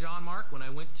met Jean-Marc when I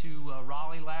went to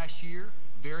Raleigh last year.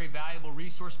 Very valuable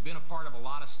resource, been a part of a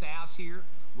lot of staffs here,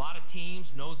 a lot of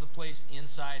teams, knows the place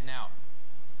inside and out.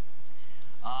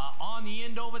 On the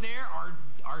end over there,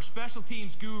 our special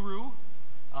teams guru,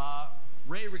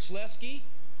 Ray Richlewski.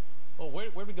 Oh,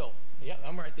 where'd we go? Yeah,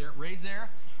 I'm right there. Ray's there.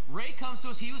 Ray comes to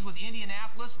us. He was with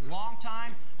Indianapolis, long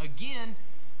time. Again,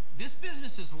 this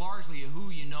business is largely a who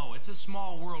you know. It's a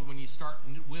small world when you start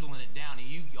whittling it down.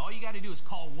 All you got to do is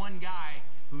call one guy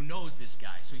who knows this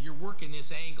guy. So you're working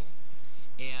this angle.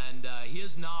 And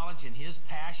his knowledge and his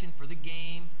passion for the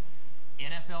game,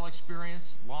 NFL experience,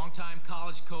 longtime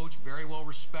college coach, very well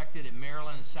respected at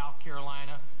Maryland and South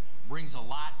Carolina, brings a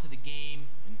lot to the game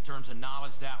in terms of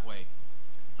knowledge that way.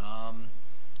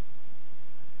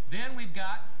 Then we've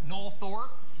got Noel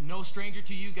Thorpe, no stranger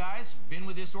to you guys, been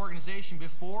with this organization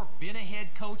before, been a head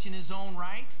coach in his own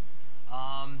right,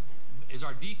 is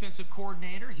our defensive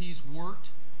coordinator. He's worked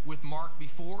with Mark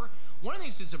before. One of the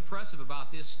things that's impressive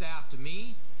about this staff to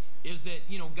me is that,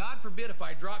 you know, God forbid if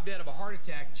I dropped dead of a heart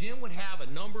attack, Jim would have a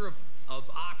number of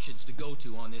options to go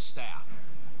to on this staff.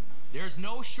 There's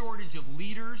no shortage of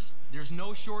leaders. There's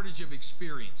no shortage of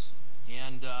experience.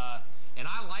 And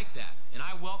I like that, and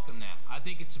I welcome that. I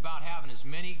think it's about having as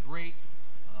many great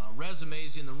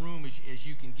resumes in the room as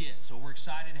you can get. So we're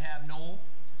excited to have Noel.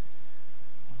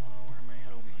 Where am I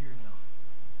at over here now?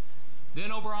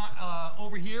 Then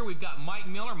over here, we've got Mike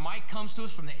Miller. Mike comes to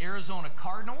us from the Arizona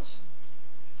Cardinals.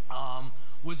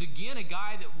 Was again a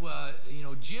guy that, you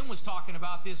know, Jim was talking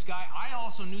about this guy. I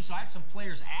also knew, so I have some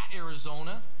players at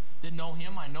Arizona that know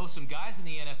him. I know some guys in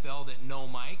the NFL that know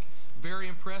Mike. Very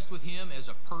impressed with him as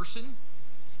a person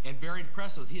and very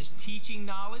impressed with his teaching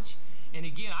knowledge. And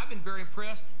again, I've been very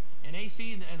impressed, and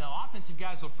AC and the offensive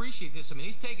guys will appreciate this. I mean,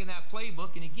 he's taking that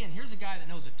playbook, and again, here's a guy that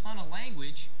knows a ton of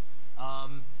language,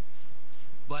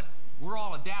 but we're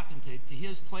all adapting to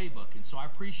his playbook, and so I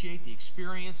appreciate the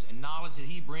experience and knowledge that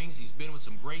he brings. He's been with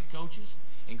some great coaches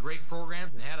and great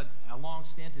programs and had a long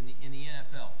stint in the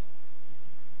NFL.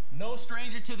 No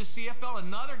stranger to the CFL,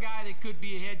 another guy that could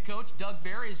be a head coach, Doug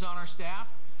Barry, is on our staff.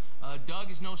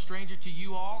 Doug is no stranger to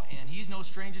you all, and he's no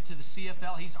stranger to the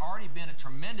CFL. He's already been a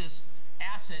tremendous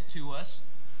asset to us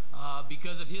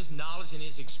because of his knowledge and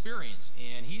his experience.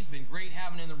 And he's been great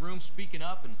having in the room, speaking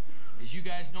up. And as you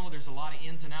guys know, there's a lot of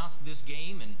ins and outs to this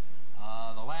game, and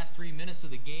the last 3 minutes of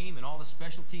the game and all the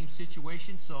special team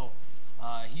situations. So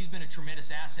he's been a tremendous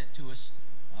asset to us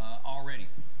already.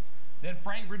 Then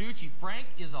Frank Verducci. Frank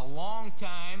is a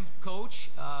long-time coach.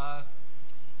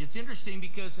 It's interesting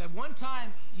because at one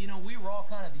time, you know, we were all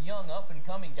kind of the young,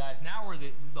 up-and-coming guys. Now we're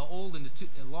the old and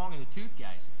the long in the tooth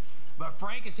guys. But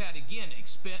Frank has had, again,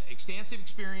 extensive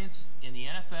experience in the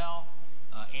NFL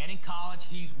and in college.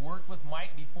 He's worked with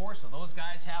Mike before, so those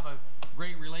guys have a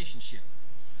great relationship.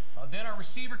 Then our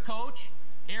receiver coach,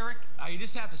 Eric. I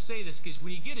just have to say this because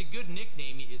when you get a good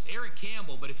nickname, it's Eric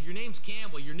Campbell. But if your name's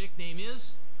Campbell, your nickname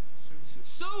is?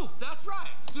 Soup. That's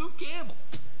right. Soup Campbell.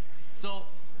 So,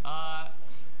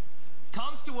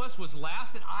 comes to us, was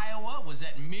last at Iowa, was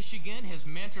at Michigan, has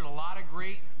mentored a lot of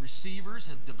great receivers,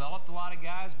 has developed a lot of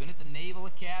guys, been at the Naval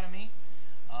Academy,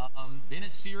 been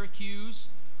at Syracuse.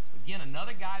 Again,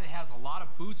 another guy that has a lot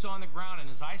of boots on the ground, and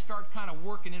as I start kind of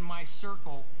working in my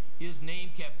circle, his name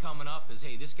kept coming up as,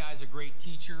 hey, this guy's a great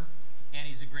teacher, and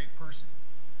he's a great person.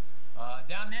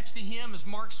 Down next to him is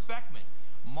Mark Speckman.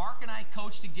 Mark and I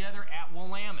coached together at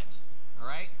Willamette, all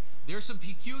right? There's some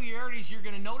peculiarities you're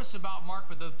going to notice about Mark,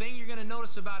 but the thing you're going to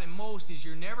notice about him most is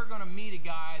you're never going to meet a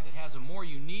guy that has a more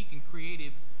unique and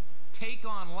creative take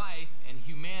on life and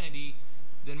humanity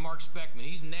than Mark Speckman.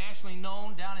 He's nationally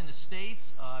known down in the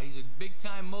States. He's a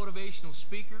big-time motivational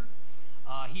speaker.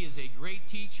 He is a great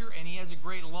teacher, and he has a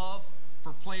great love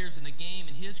for players in the game,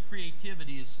 and his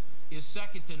creativity is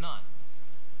second to none.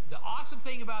 The awesome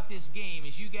thing about this game,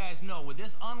 as you guys know, with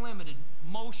this unlimited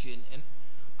motion, and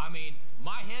I mean,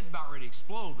 my head's about ready to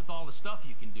explode with all the stuff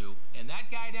you can do, and that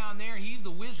guy down there, he's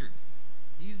the wizard.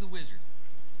 He's the wizard.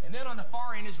 And then on the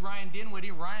far end is Ryan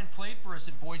Dinwiddie. Ryan played for us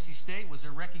at Boise State, was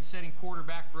a record-setting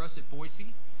quarterback for us at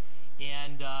Boise,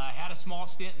 and had a small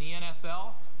stint in the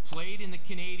NFL, played in the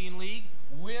Canadian League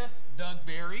with Doug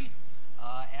Barry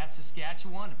at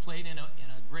Saskatchewan, and played in a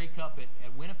Grey Cup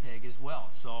at Winnipeg as well.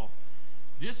 So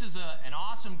this is an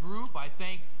awesome group. I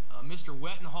thank Mr.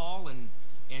 Wettenhall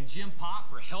and Jim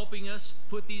Pop for helping us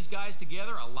put these guys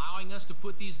together, allowing us to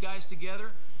put these guys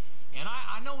together. And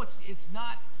I know it's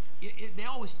not,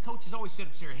 coaches always sit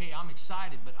up there, hey, I'm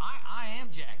excited, but I am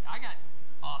jacked. I got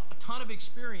a ton of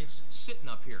experience sitting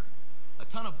up here, a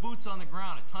ton of boots on the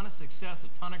ground, a ton of success,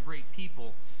 a ton of great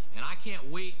people, and I can't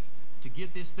wait to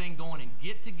get this thing going and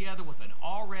get together with an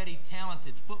already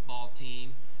talented football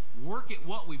team, work at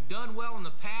what we've done well in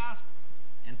the past,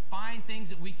 and find things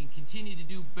that we can continue to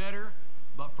do better.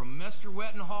 But from Mr.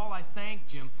 Wettenhall, I thank,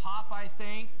 Jim Pop, I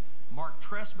thank, Mark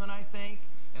Tressman, I thank,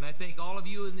 and I thank all of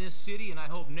you in this city, and I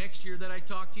hope next year that I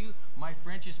talk to you, my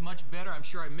French is much better. I'm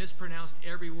sure I mispronounced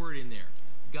every word in there.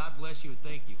 God bless you, and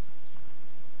thank you.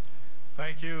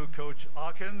 Thank you, Coach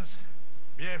Hawkins.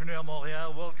 Bienvenue à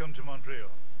Montréal. Welcome to Montreal.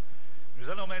 Nous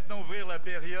allons maintenant ouvrir la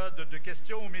période de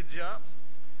questions aux médias.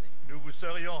 Nous vous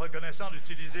serions reconnaissants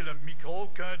d'utiliser le micro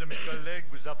qu'un de mes collègues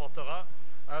vous apportera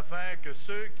afin que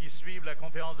ceux qui suivent la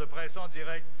conférence de presse en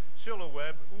direct sur le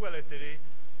web ou à la télé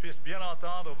puissent bien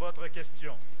entendre votre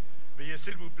question. Veuillez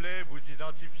s'il vous plaît vous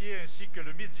identifier ainsi que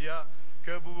le média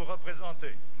que vous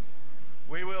représentez.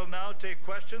 We will now take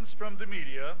questions from the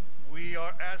media. We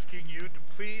are asking you to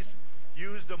please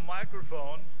use the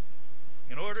microphone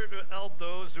in order to help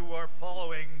those who are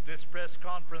following this press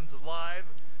conference live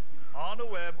on the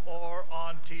web or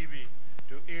on TV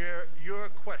to hear your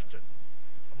question.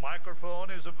 A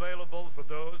microphone is available for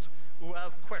those who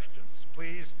have questions.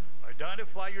 Please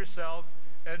identify yourself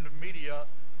and the media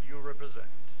you represent.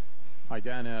 Hi,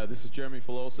 Dan. This is Jeremy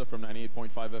Filosa from 98.5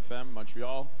 FM,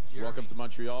 Montreal. Jeremy. Welcome to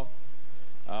Montreal.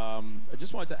 I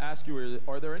just wanted to ask you,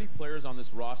 are there any players on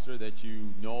this roster that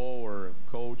you know or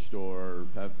coached or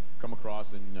have come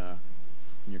across in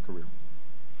your career?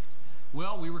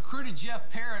 Well, we recruited Jeff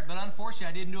Parrott, but unfortunately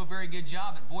I didn't do a very good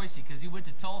job at Boise because he went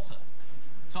to Tulsa.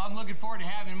 So I'm looking forward to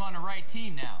having him on the right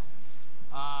team now.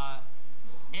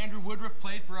 Andrew Woodruff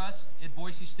played for us at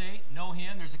Boise State. Know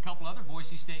him. There's a couple other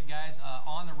Boise State guys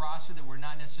on the roster that were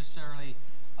not necessarily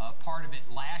part of it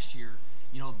last year.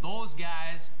 You know, those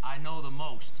guys I know the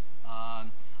most.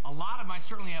 A lot of them I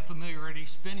certainly have familiarity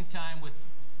spending time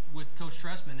with Coach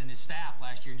Tressman and his staff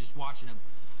last year and just watching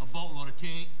a boatload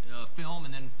of film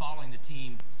and then following the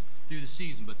team through the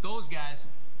season. But those guys,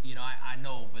 you know, I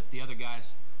know, but the other guys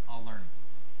I'll learn.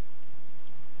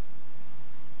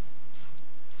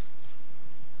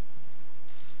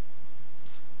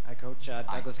 Hi, Coach.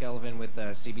 Douglas Gallivan with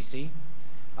CBC.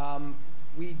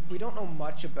 We don't know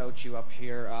much about you up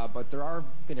here, but there are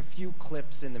been a few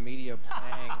clips in the media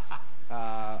playing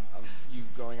of you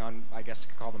going on, I guess you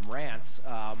could call them rants.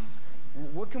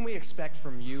 What can we expect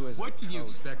from you as a coach? What can you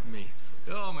expect from me?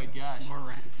 Oh my gosh. More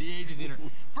rants. The age of the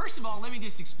internet. First of all, let me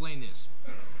just explain this.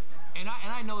 And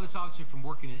I know this obviously from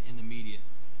working in the media.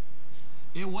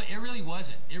 It really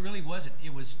wasn't. It really wasn't.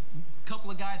 It was a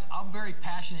couple of guys. I'm a very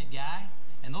passionate guy.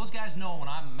 And those guys know when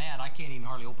I'm mad, I can't even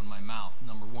hardly open my mouth,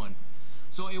 number one.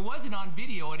 So it wasn't on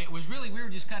video, and it was really, we were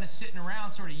just kind of sitting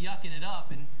around sort of yucking it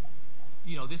up. And,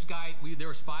 you know, this guy, there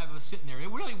was 5 of us sitting there. It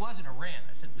really wasn't a rant.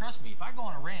 I said, trust me, if I go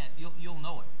on a rant, you'll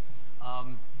know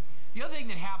it. The other thing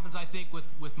that happens, I think,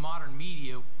 with modern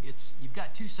media, you've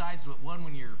got two sides to it. One,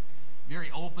 when you're very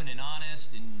open and honest,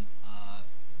 and,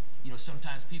 you know,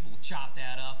 sometimes people chop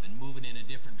that up and move it in a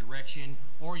different direction.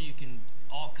 Or you can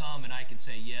all come and I can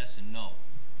say yes and no.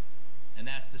 And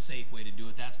that's the safe way to do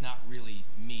it. That's not really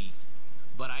me.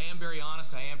 But I am very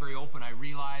honest. I am very open. I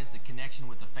realize the connection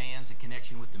with the fans, the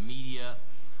connection with the media.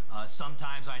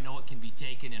 Sometimes I know it can be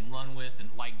taken and run with, and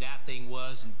like that thing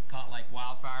was, and caught like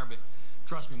wildfire. But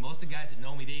trust me, most of the guys that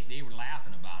know me, they were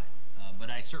laughing about it. But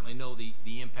I certainly know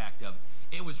the impact of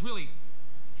it. It was really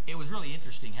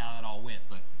interesting how that all went.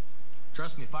 But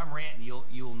trust me, if I'm ranting,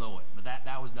 you'll know it. But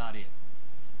that was not it.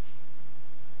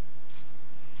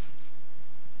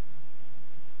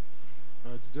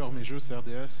 Didier Ormejus,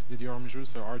 RDS. Didier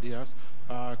Ormejus, RDS.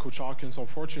 Coach Hawkins,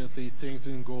 unfortunately, things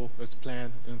didn't go as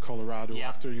planned in Colorado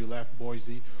after you left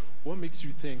Boise. What makes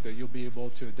you think that you'll be able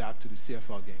to adapt to the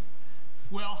CFL game?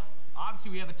 Well,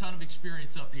 obviously we have a ton of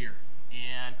experience up here.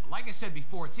 And like I said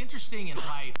before, it's interesting in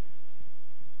life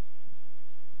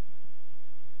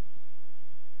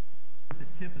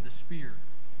tip of the spear.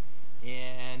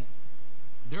 And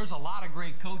there's a lot of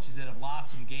great coaches that have lost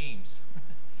some games,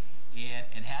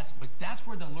 but that's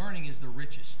where the learning is the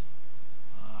richest.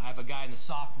 I have a guy in the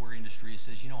software industry who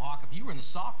says, you know, Hawk, if you were in the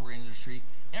software industry,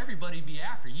 everybody'd be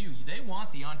after you. They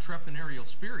want the entrepreneurial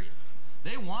spirit.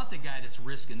 They want the guy that's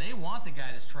risking. They want the guy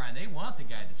that's trying. They want the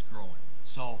guy that's growing.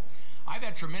 So I've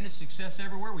had tremendous success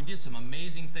everywhere. We did some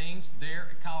amazing things there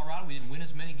at Colorado. We didn't win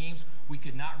as many games. We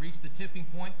could not reach the tipping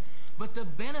point. But the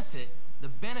benefit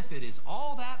is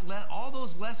all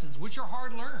those lessons, which are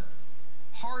hard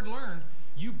learned,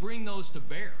 you bring those to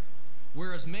bear.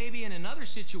 Whereas maybe in another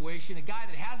situation, a guy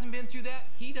that hasn't been through that,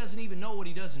 he doesn't even know what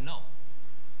he doesn't know.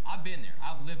 I've been there.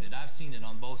 I've lived it. I've seen it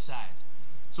on both sides.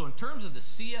 So in terms of the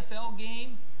CFL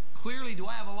game, clearly, do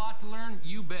I have a lot to learn?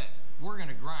 You bet. We're going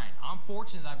to grind. I'm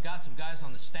fortunate I've got some guys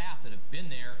on the staff that have been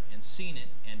there and seen it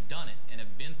and done it and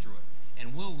have been through it.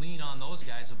 And we'll lean on those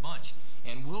guys a bunch.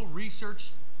 And we'll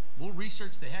research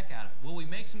the heck out of it. Will we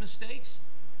make some mistakes?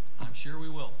 I'm sure we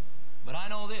will. But I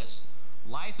know this.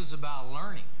 Life is about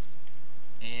learning.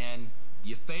 And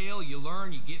you fail, you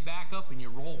learn, you get back up, and you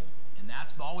roll. And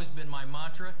that's always been my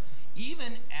mantra.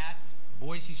 Even at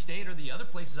Boise State or the other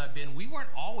places I've been, we weren't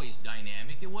always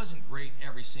dynamic. It wasn't great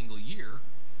every single year.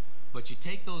 But you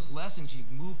take those lessons, you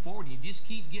move forward, and you just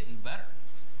keep getting better.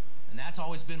 And that's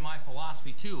always been my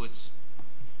philosophy, too. It's,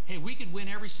 hey, we could win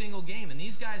every single game, and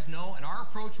these guys know, and our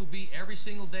approach will be every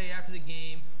single day after the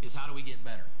game is how do we get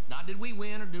better. Not did we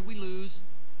win or did we lose.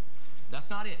 That's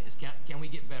not it. It's can we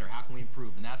get better? How can we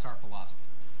improve? And that's our philosophy.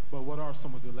 But what are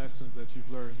some of the lessons that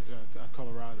you've learned at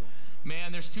Colorado?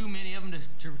 Man, there's too many of them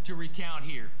to recount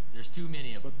here. There's too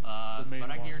many of them.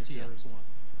 But I guarantee you.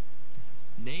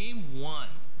 Name one.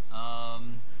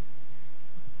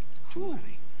 Too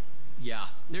many. Yeah,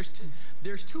 there's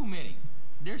too many.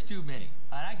 There's too many.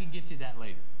 And I can get to that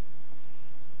later.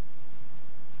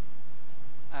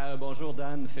 Bonjour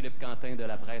Dan, Philippe Quentin de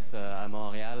la Presse à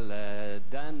Montréal.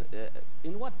 Dan,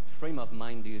 in what frame of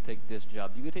mind do you take this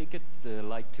job? Do you take it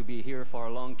like to be here for a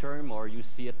long term, or you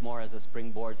see it more as a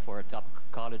springboard for a top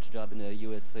college job in the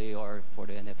USA or for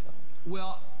the NFL?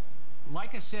 Well,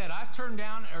 like I said, I've turned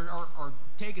down or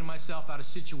taken myself out of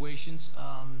situations.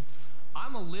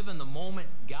 I'm a live-in-the-moment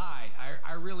guy.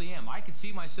 I really am. I could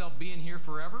see myself being here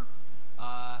forever.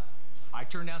 I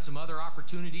turned down some other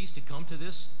opportunities to come to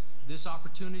this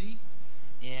opportunity,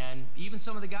 and even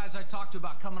some of the guys I talked to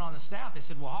about coming on the staff, they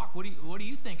said, well, Hawk, what are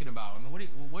you thinking about? I mean,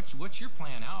 what's your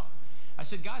plan out? I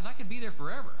said, guys, I could be there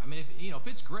forever. I mean, if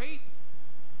it's great,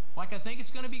 like I think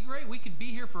it's going to be great, we could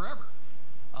be here forever.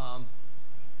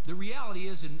 The reality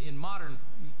is in modern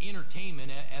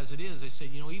entertainment, as it is, they said,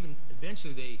 even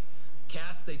eventually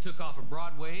they took off of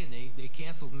Broadway and they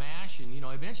canceled MASH, and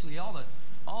eventually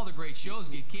all the great shows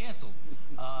get canceled.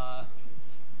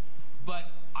 But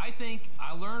I think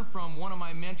I learned from one of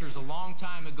my mentors a long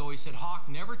time ago. He said, Hawk,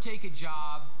 never take a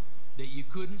job that you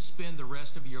couldn't spend the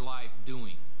rest of your life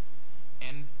doing.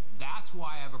 And that's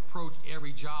why I've approached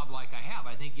every job like I have.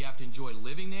 I think you have to enjoy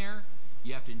living there.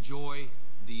 You have to enjoy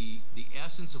the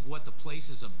essence of what the place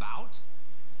is about.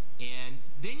 And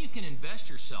then you can invest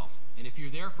yourself. And if you're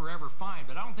there forever, fine.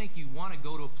 But I don't think you want to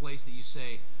go to a place that you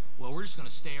say, well, we're just going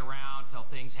to stay around till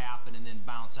things happen and then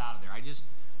bounce out of there.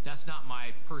 That's not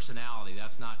my personality.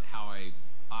 That's not how I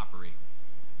operate.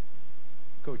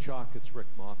 Coach Hawk, it's Rick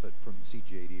Moffat from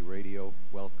CJD Radio.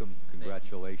 Welcome.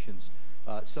 Congratulations.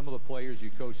 Some of the players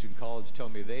you coached in college tell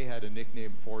me they had a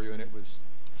nickname for you, and it was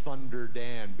Thunder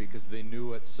Dan, because they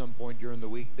knew at some point during the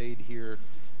week they'd hear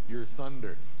your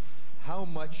thunder. How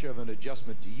much of an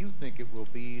adjustment do you think it will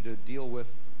be to deal with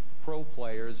pro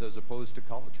players as opposed to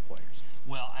college players?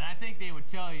 Well, and I think they would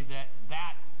tell you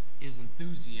that is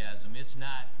enthusiasm. It's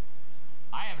not.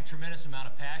 I have a tremendous amount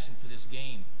of passion for this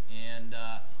game, and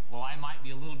while I might be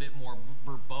a little bit more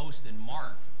verbose than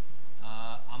Mark,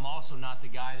 I'm also not the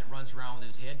guy that runs around with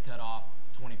his head cut off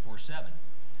 24/7.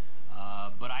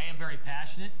 But I am very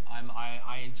passionate.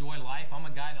 I enjoy life. I'm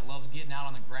a guy that loves getting out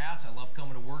on the grass. I love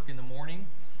coming to work in the morning.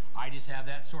 I just have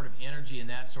that sort of energy and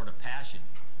that sort of passion.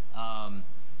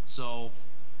 So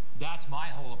that's my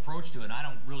whole approach to it. I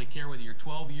don't really care whether you're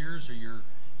 12 years or you're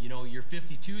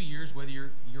 52 years, whether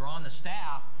you're on the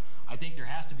staff. I think there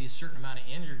has to be a certain amount of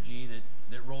energy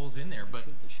that rolls in there. But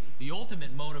the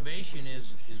ultimate motivation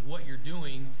is what you're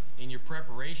doing in your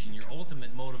preparation. Your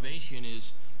ultimate motivation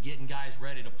is getting guys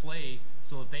ready to play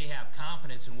so that they have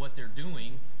confidence in what they're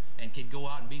doing and can go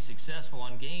out and be successful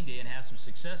on game day and have some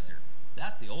success there.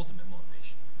 That's the ultimate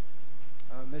motivation.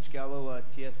 Mitch Gallo,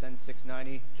 TSN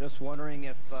 690. Just wondering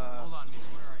if... Hold on, Mitch.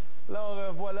 Where are you?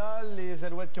 Alors voilà les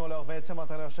Alouettes qui ont leur 20e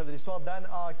entraîneur-chef de l'histoire. Dan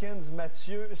Hawkins,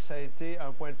 Mathieu, ça a été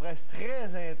un point de presse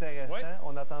très intéressant. Ouais.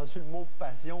 On a entendu le mot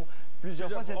passion plusieurs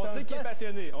fois. On sait qu'il est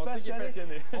passionné. On sait qu'il est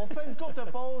passionné. On fait une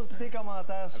courte pause. Tes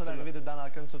commentaires sur l'arrivée de Dan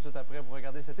Hawkins tout de suite après pour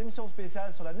regarder cette émission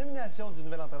spéciale sur la nomination du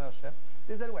nouvel entraîneur-chef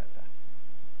des Alouettes.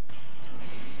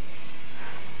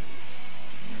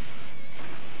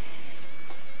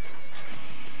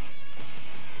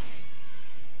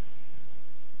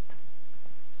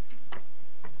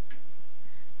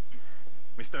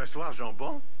 Mais c'est un soir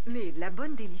jambon. Mais la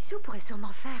bonne délicieux pourrait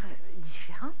sûrement faire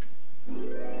différent.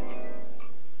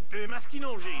 Le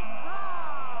masquinongé.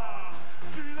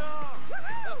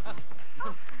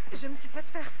 Je me suis fait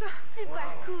faire ça.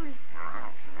 Super cool.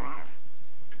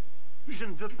 Je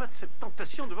ne veux pas de cette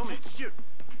tentation devant mes yeux.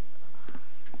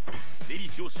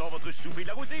 Délicieux sort votre soupe et de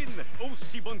la routine.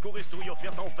 Aussi bonne qu'au resto et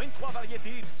offerte en 23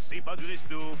 variétés. C'est pas du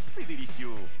resto, c'est délicieux.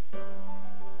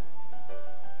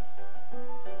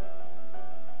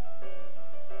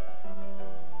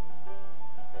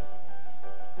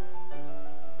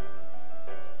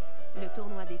 Le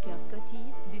tournoi des cœurs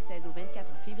Scotties du 16 au 24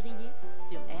 février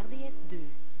sur RDS 2.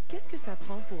 Qu'est-ce que ça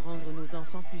prend pour rendre nos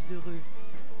enfants plus heureux?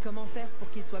 Comment faire pour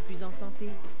qu'ils soient plus en santé,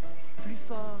 plus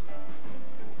forts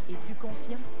et plus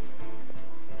confiants?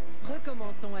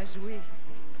 Recommençons à jouer.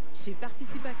 Chez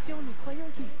Participation, nous croyons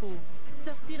qu'il faut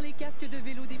sortir les casques de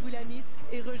vélo des boulanistes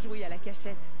et rejouer à la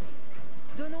cachette.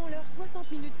 Donnons-leur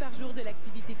 60 minutes par jour de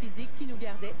l'activité physique qui nous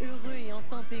gardait heureux et en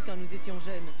santé quand nous étions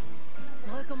jeunes.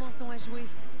 Recommençons à jouer.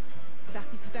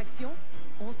 Participation,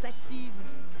 on s'active.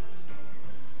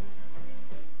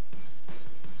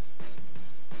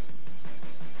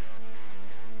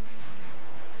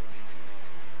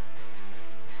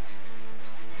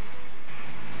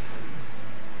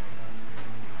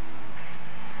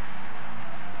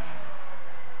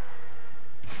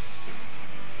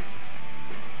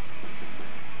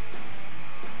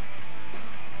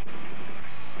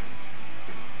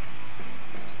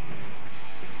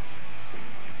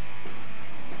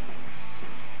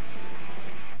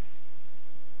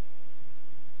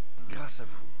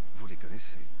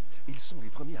 Ils sont les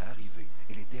premiers à arriver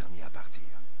et les derniers à partir.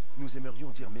 Nous aimerions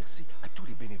dire merci à tous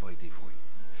les bénévoles dévoués.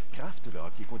 Kraft, le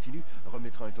hockey continu,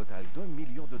 remettra un total d'1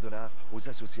 million de dollars aux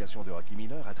associations de hockey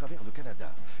mineur à travers le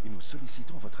Canada et nous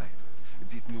sollicitons votre aide.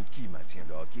 Dites-nous qui maintient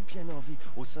le hockey bien en vie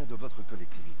au sein de votre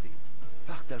collectivité.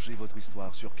 Partagez votre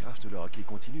histoire sur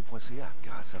craftlehockeycontinue.ca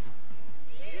grâce à vous.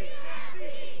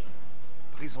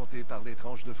 Présenté par des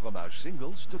tranches de fromage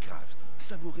Singles de Kraft.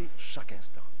 Savourez chaque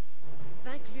instant.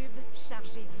 20 clubs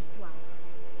chargés d'histoire.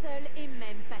 Seule et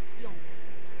même passion.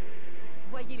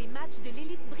 Voyez les matchs de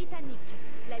l'élite britannique,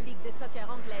 la Ligue de soccer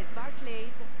anglaise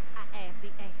Barclays, à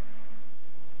RDS.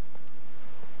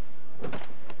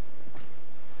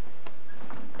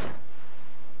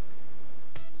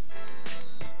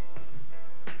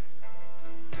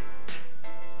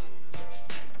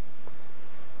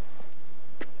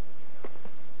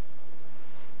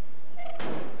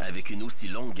 Avec une aussi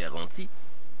longue garantie,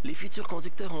 les futurs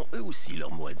conducteurs ont eux aussi leur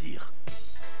mot à dire.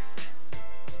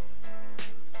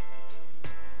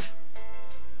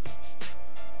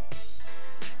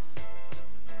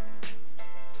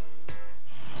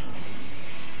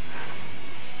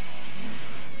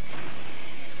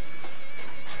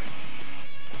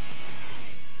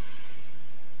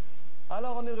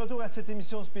 Alors, on est de retour à cette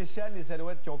émission spéciale, les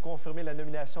Alouettes qui ont confirmé la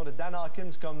nomination de Dan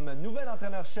Hawkins comme nouvel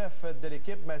entraîneur-chef de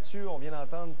l'équipe. Mathieu, on vient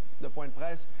d'entendre le point de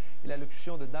presse et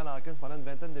l'allocution de Dan Hawkins pendant une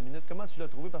vingtaine de minutes. Comment tu l'as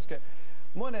trouvé? Parce que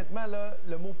moi, honnêtement, là,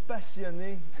 le mot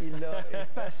passionné,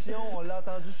 passion, on l'a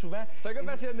entendu souvent. C'est un gars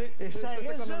passionné. Et ça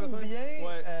résume bien,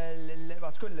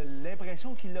 en tout cas,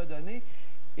 l'impression qu'il a donnée.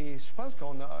 Et je pense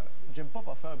qu'on a, Jim Pop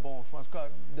a fait un bon choix, en tout cas,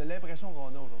 de l'impression qu'on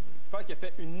a aujourd'hui. Je pense qu'il a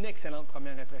fait une excellente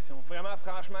première impression. Vraiment,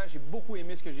 franchement, j'ai beaucoup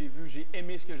aimé ce que j'ai vu, j'ai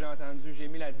aimé ce que j'ai entendu, j'ai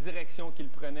aimé la direction qu'il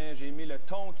prenait, j'ai aimé le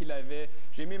ton qu'il avait,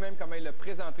 j'ai aimé même comment il a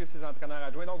présenté ses entraîneurs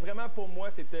adjoints. Donc vraiment, pour moi,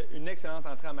 c'était une excellente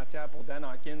entrée en matière pour Dan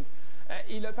Hawkins.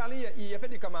 Il a fait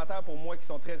des commentaires pour moi qui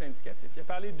sont très indicatifs. Il a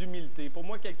parlé d'humilité. Pour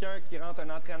moi, quelqu'un qui rentre, un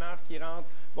entraîneur qui rentre,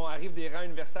 arrive des rangs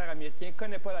universitaires américains, ne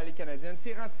connaît pas la Ligue canadienne.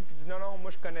 S'il rentre et dit non,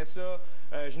 moi je connais ça,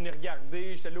 je n'ai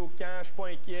regardé, j'étais allé au camp, je suis pas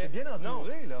inquiet. C'est bien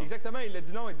entouré, là. Exactement, il a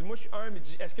dit non, il dit moi je suis humble, il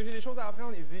dit est-ce que j'ai des choses à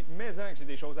apprendre? Il dit mais-en que j'ai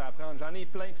des choses à apprendre, j'en ai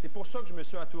plein. C'est pour ça que je me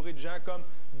suis entouré de gens comme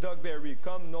Doug Berry,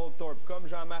 comme Noel Thorpe, comme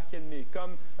Jean-Marc Elmé,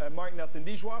 comme Mark Nelson,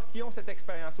 des joueurs qui ont cette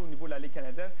expérience au niveau de la Ligue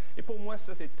canadienne. Et pour moi,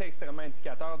 ça, c'est extrêmement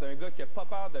indicateur d'un gars qui n'a pas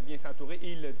peur de bien s'entourer,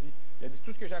 et il l'a dit. Il a dit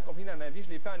tout ce que j'ai accompli dans ma vie, je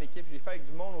l'ai fait en équipe, je l'ai fait avec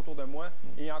du monde autour de moi,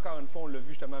 et encore une fois, on l'a vu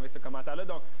justement avec ce commentaire-là.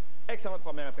 Donc, excellente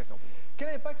première impression.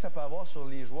 Quel impact ça peut avoir sur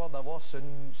les joueurs d'avoir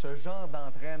ce genre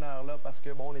d'entraîneur-là? Parce que,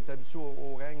 bon, on est habitué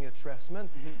au règne Tressman,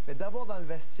 mais d'avoir dans le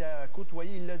vestiaire,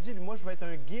 côtoyer, il l'a dit, moi, je vais être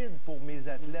un guide pour mes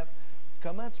athlètes.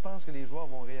 Comment tu penses que les joueurs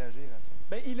vont réagir à ça?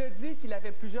 Bien, il a dit qu'il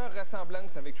avait plusieurs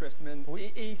ressemblances avec Tressman.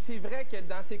 Oui. Et c'est vrai que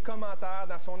dans ses commentaires,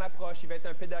 dans son approche, il va être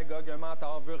un pédagogue, un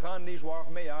mentor, veut rendre les joueurs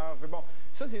meilleurs. Bon,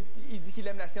 ça, il dit qu'il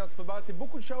aime la science du football. C'est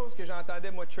beaucoup de choses que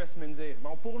j'entendais, moi, Tressman dire.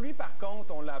 Bon, pour lui, par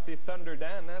contre, on l'a appelé Thunder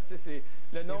Dan. Hein, c'est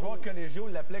le nom. Les joueurs collégiaux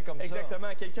l'appelaient comme ça. Exactement.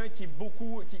 Quelqu'un qui est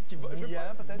beaucoup... Bouillant,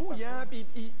 peut-être. Bouillant, puis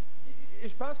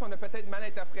je pense qu'on a peut-être mal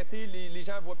interprété. Les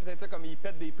gens voient peut-être ça comme il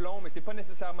pète des plombs, mais c'est pas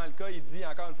nécessairement le cas. Il dit,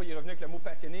 encore une fois, il est revenu avec le mot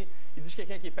passionné. Il dit, je suis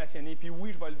quelqu'un qui est passionné. Puis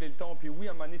oui, je vais lever le ton. Puis oui,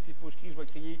 à un moment donné, s'il faut que je crie, je vais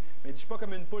crier. Mais il dit, je suis pas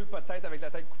comme une poule, pas de tête, avec la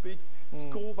tête coupée, qui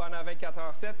court pendant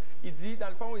 24h/7. Il dit, dans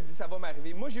le fond, il dit, ça va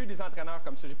m'arriver. Moi, j'ai eu des entraîneurs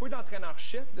comme ça. J'ai pas eu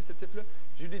d'entraîneur-chef de ce type-là.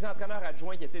 J'ai eu des entraîneurs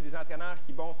adjoints qui étaient des entraîneurs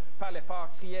qui, bon, parlaient fort,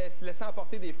 criaient, se laissaient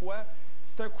emporter des fois.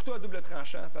 C'est un couteau à double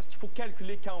tranchant parce qu'il faut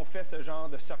calculer quand on fait ce genre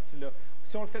de sortie-là.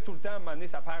 Si on le fait tout le temps, à un moment donné,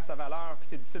 ça perd sa valeur puis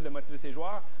c'est difficile de motiver ses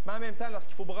joueurs. Mais en même temps,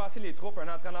 lorsqu'il faut brasser les troupes, un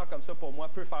entraîneur comme ça, pour moi,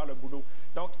 peut faire le boulot.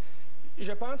 Donc,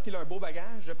 je pense qu'il a un beau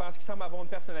bagage. Je pense qu'il semble avoir une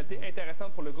personnalité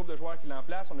intéressante pour le groupe de joueurs qu'il en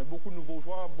place. On a beaucoup de nouveaux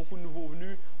joueurs, beaucoup de nouveaux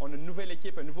venus. On a une nouvelle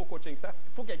équipe, un nouveau coaching staff.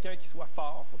 Il faut quelqu'un qui soit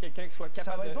fort. Il faut quelqu'un qui soit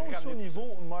capable de ramener. Ça va être bon aussi au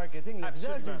niveau marketing. Le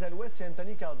visage des Alouettes, c'est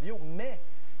Anthony Calvillo, mais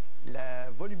la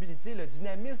volubilité, le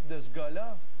dynamisme de ce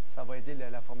gars-là, ça va aider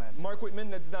la formation. Mark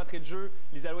Whitman l'a dit d'entrée de jeu,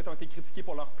 les Alouettes ont été critiqués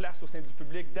pour leur place au sein du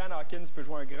public. Dan Hawkins peut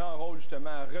jouer un grand rôle justement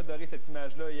à redorer cette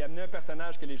image-là et amener un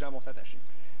personnage que les gens vont s'attacher.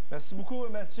 Merci beaucoup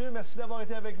Mathieu, merci d'avoir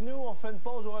été avec nous. On fait une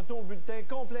pause au retour au bulletin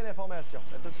complet d'informations.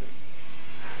 À tout de suite.